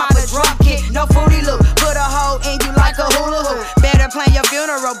they come out the drum kit. No foodie loop, put a hole in you like a hula hoop. Better plan your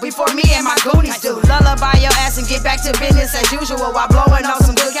funeral before me and my goonies do. Lullaby your ass and get back to business as usual while blowing on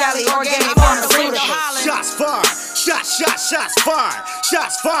some good Cali organic pharmaceuticals. Shots fired. Shots fired.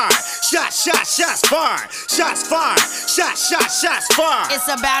 Shots fired. Shots fired. Shots fired. Shots fired. It's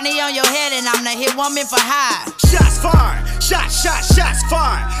a bounty on your head, and I'm the hit woman for hire. Shots fired. Shots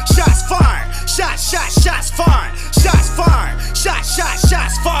fired. Shots fired. Shots fired. Shots fired.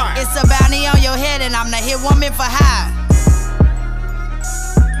 Shots fired. It's a bounty on your head, and I'm the hit woman for hire.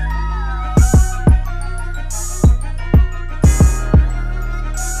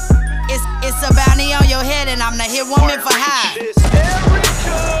 It's a bounty on your head, and I'm the hit woman for hire.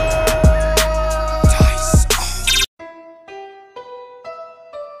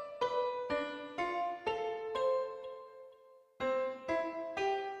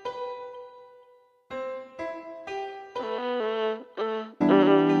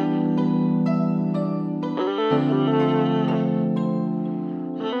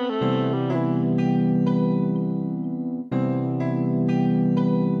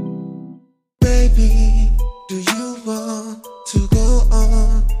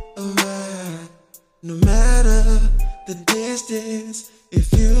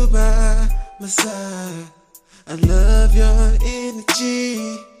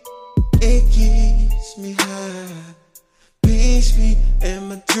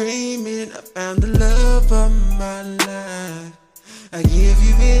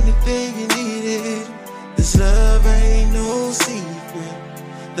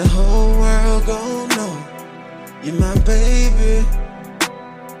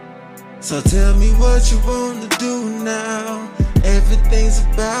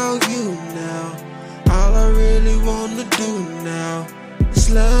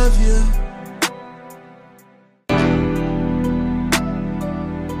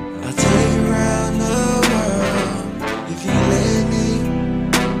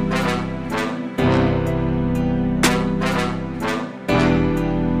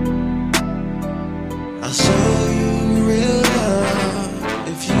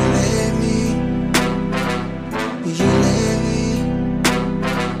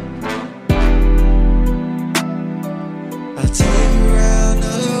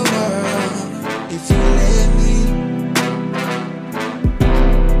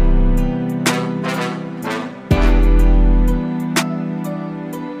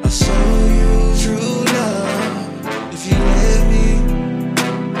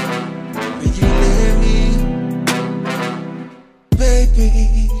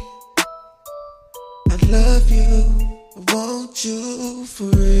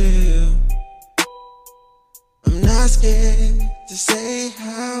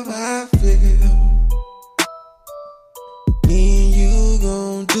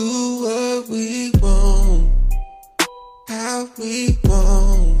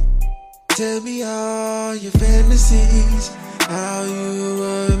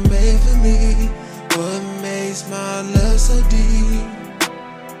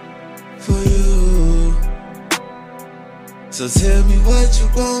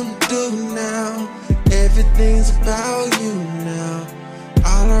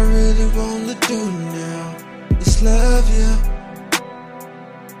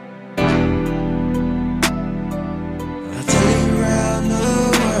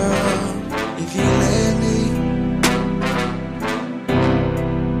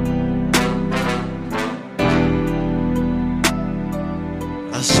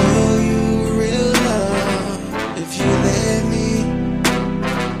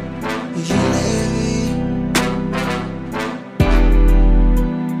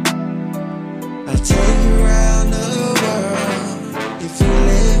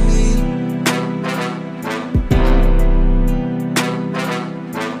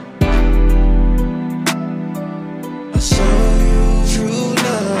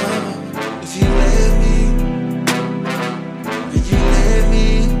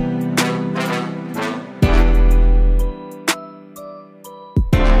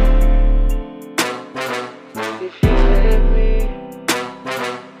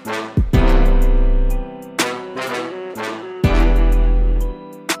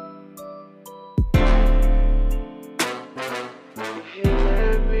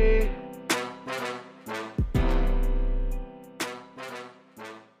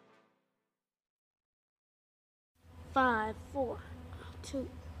 Five, four, two,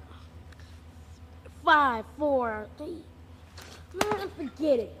 5, 4, 3. Man,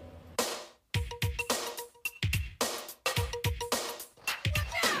 forget it.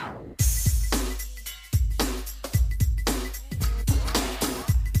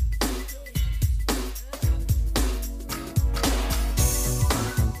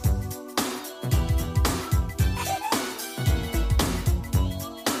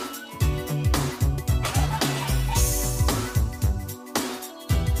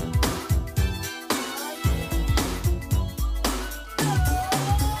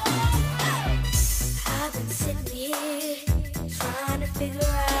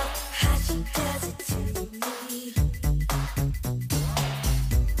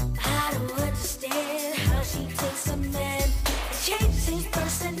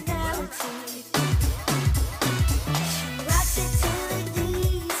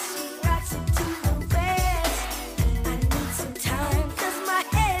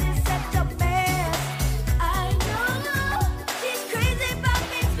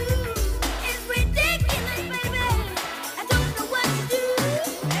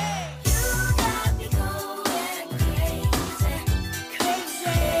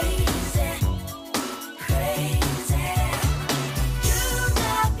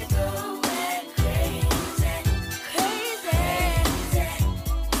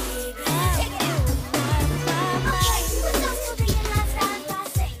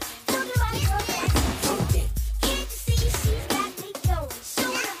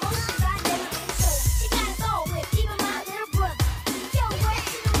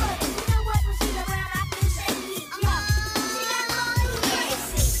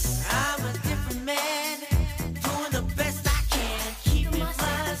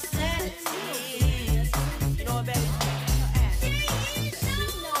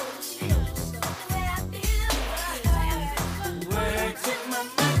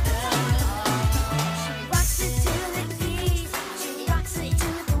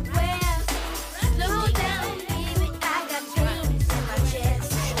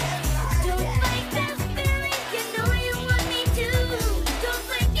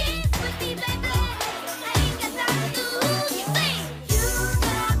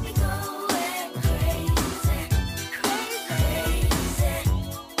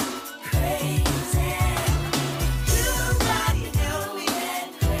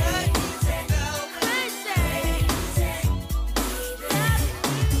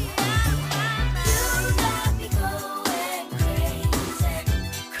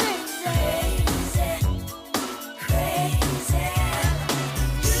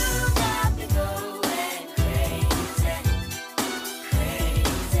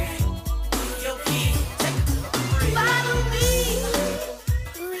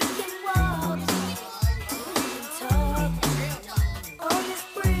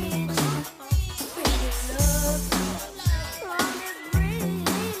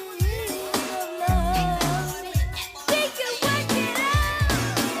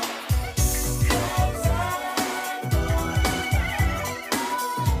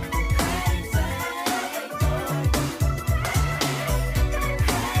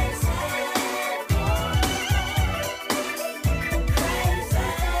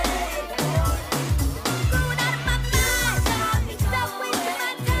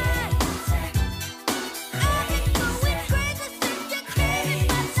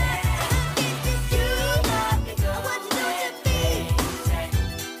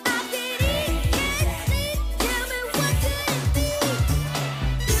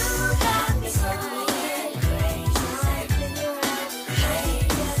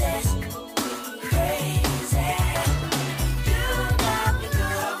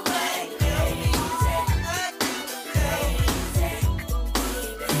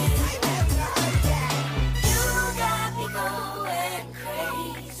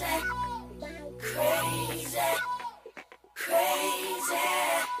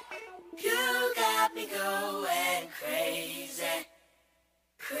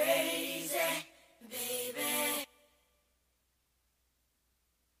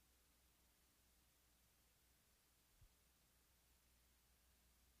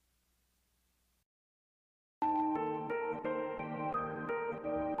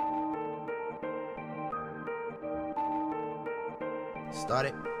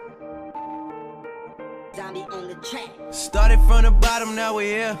 Started. Zombie on the track. Started from the bottom, now we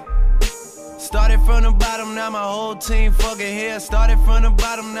here. Started from the bottom, now my whole team fucking here. Started from the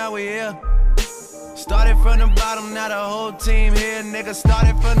bottom, now we here. Started from the bottom, now the whole team here. Nigga,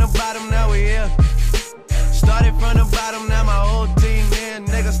 started from the bottom, now we here. Started from the bottom, now my whole team here.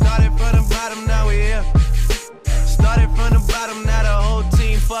 Nigga, started from the bottom, now we here. Started from the bottom, now the whole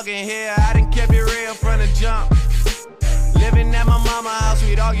team fucking here. I done kept it real from the jump. Living at my mama's house,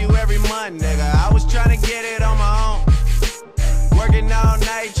 we'd argue every month, nigga. I was trying to get it on my own. Working all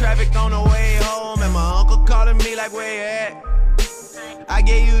night, traffic on the way home, and my uncle calling me like, where you at? I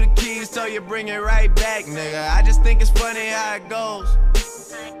gave you the keys, so you bring it right back, nigga. I just think it's funny how it goes.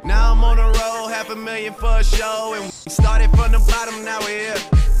 Now I'm on the road, $500,000 for a show, and we started from the bottom, now we here.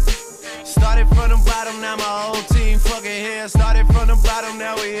 Started from the bottom, now my whole team fucking here. Started from the bottom,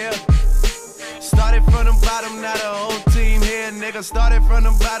 now we here. Started from the bottom, now the whole team here, nigga. Started from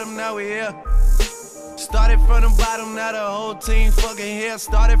the bottom, now we here. Started from the bottom, now the whole team fucking here.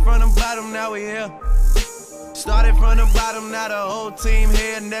 Started from the bottom, now we here. Started from the bottom, now the whole team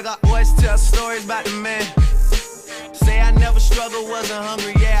here, nigga. Always tell stories about the man. Say I never struggled, wasn't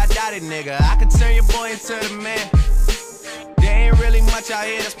hungry, yeah, I doubt it, nigga. I could turn your boy into the man. There ain't really much out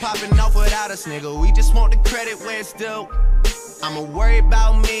here that's popping off without us, nigga. We just want the credit where it's due. I'ma worry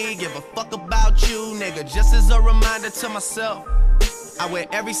about me, give a fuck about you, nigga. Just as a reminder to myself, I wear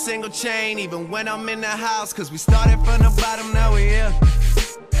every single chain, even when I'm in the house. Cause we started from the bottom, now we here.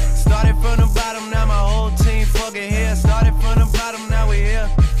 Started from the bottom, now my whole team fucking here. Started from the bottom, now we here.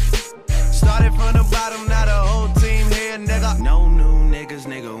 Started from the bottom, now the whole team here, nigga. No new niggas,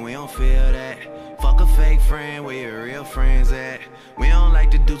 nigga, we don't feel that. Fuck a fake friend, where your real friends at? We don't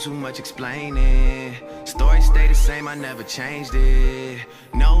like to do too much explaining. Story stay the same, I never changed it.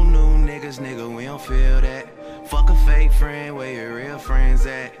 No new niggas, nigga, we don't feel that. Fuck a fake friend, where your real friends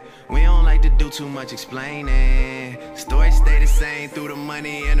at? We don't like to do too much explaining. Story stay the same through the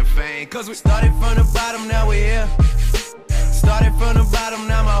money and the fame. Cause we started from the bottom, now we here. Started from the bottom,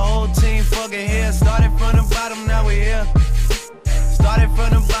 now my whole team fucking here. Started from the bottom, now we here. Started from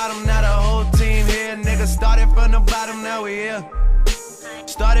the bottom, now the whole team here, nigga. Started from the bottom, now we here.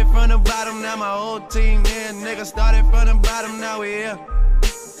 Started from the bottom, now my whole team here, nigga. Started from the bottom, now we here.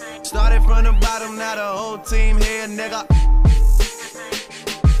 Started from the bottom, now the whole team here, nigga.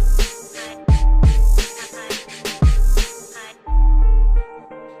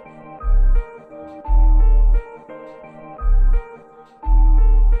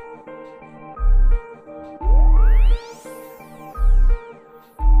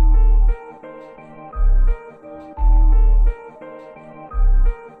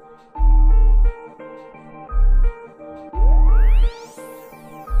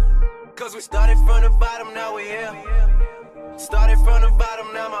 Cause we started from the bottom, now we here. Started from the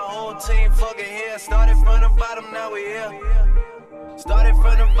bottom, now my whole team fucking here. Started from the bottom, now we here. Started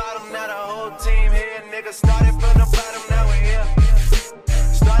from the bottom, now the whole team here, nigga. Started from the bottom, now we here.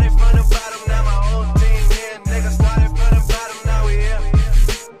 Started from the bottom, now my whole team here, nigga. Started from the bottom, now we here.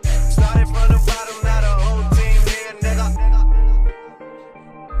 Started from the bottom, now the whole team here, nigga.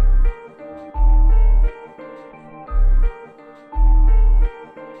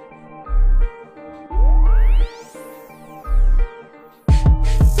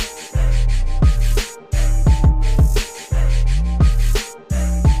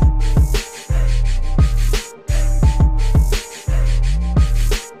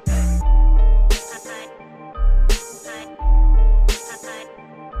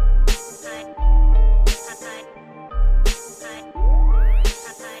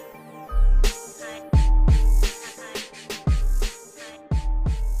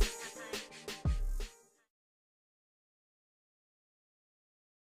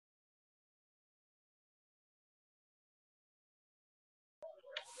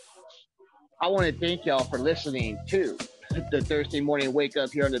 I want to thank y'all for listening to the Thursday morning wake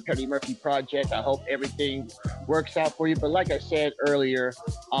up here on the Petty Murphy Project. I hope everything works out for you. But like I said earlier,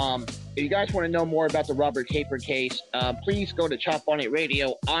 if you guys want to know more about the Robert Caper case, please go to Chop On It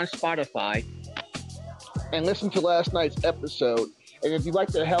Radio on Spotify and listen to last night's episode. And if you'd like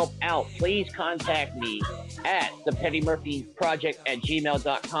to help out, please contact me at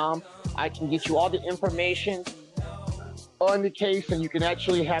thepettymurphyproject@gmail.com. I can get you all the information on the case, and you can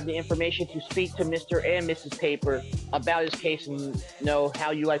actually have the information to speak to Mr. and Mrs. Caper about his case and know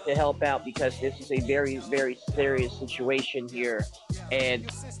how you like to help out, because this is a very, very serious situation here. And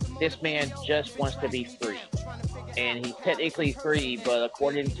this man just wants to be free. And he's technically free, but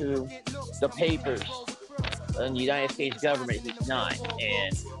according to the papers in the United States government, he's not.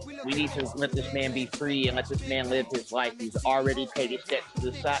 And We need to let this man be free and let this man live his life. He's already paid his debt to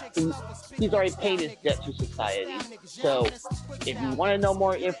society. He's already paid his debt to society. So, if you want to know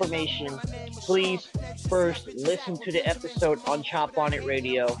more information, please first listen to the episode on Chop On It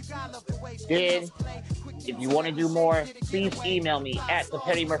Radio. Then, if you want to do more, please email me at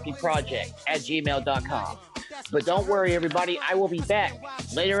thepettymurphyproject@gmail.com. But don't worry, everybody, I will be back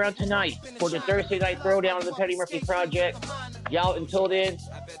later on tonight for the Thursday night throwdown of the Petty Murphy Project. Y'all, until then,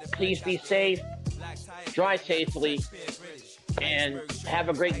 please be safe, drive safely, and have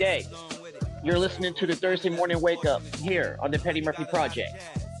a great day. You're listening to the Thursday Morning Wake Up here on the Petty Murphy Project.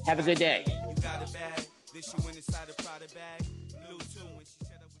 Have a good day.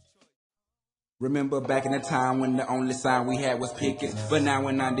 Remember back in the time when the only sign we had was pickets, but now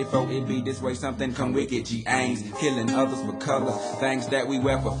in 94 it be this way, something come wicked. G-Aings killing others for color, things that we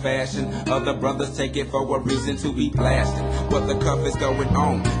wear for fashion. Other brothers take it for a reason to be blasted. But the cuff is going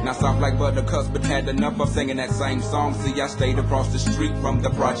on, not soft like buttercups, but had enough of singing that same song. See, I stayed across the street from the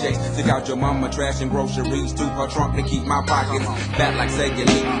projects, took out your mama trash and groceries to her trunk to keep my pockets fat like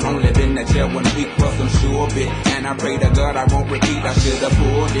cellulite. Only been in jail 1 week for some sure bit, and I pray to God I won't repeat. I should have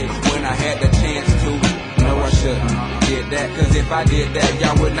pulled it when I had the chance to. No, I shouldn't did that, cause if I did that,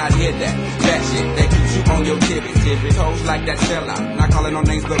 y'all would not hear that. That shit that keeps you on your tippy toes like that sellout. Not calling no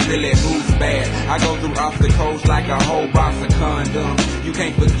names, but really who's bad. I go through obstacles like a whole box of condoms. You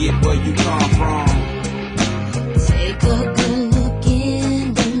can't forget where you come from. Take a good look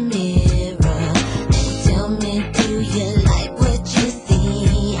in the mirror and tell me, do you like what you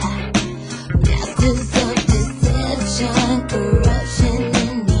see? Masters of deception, corruption,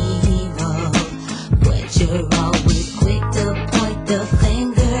 you're always quick to point the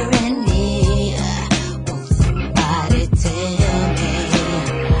finger at me. Won't somebody tell me?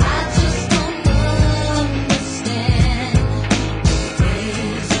 I just don't understand the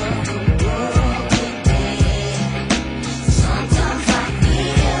ways of the world today. Sometimes I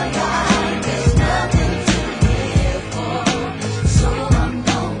feel like there's nothing to live for, so I'm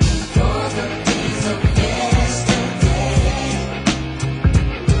longing for the days of yesterday.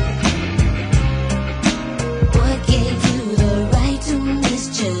 What gave you the right to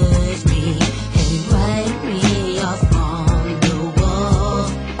misjudge me and write me off on the wall?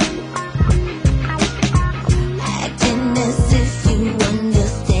 Acting as if you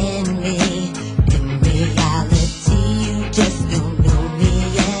understand me. In reality, you just don't know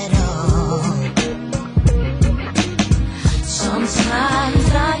me at all. Sometimes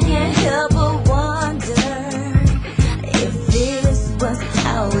I can't help but wonder if this was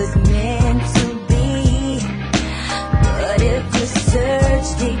how it's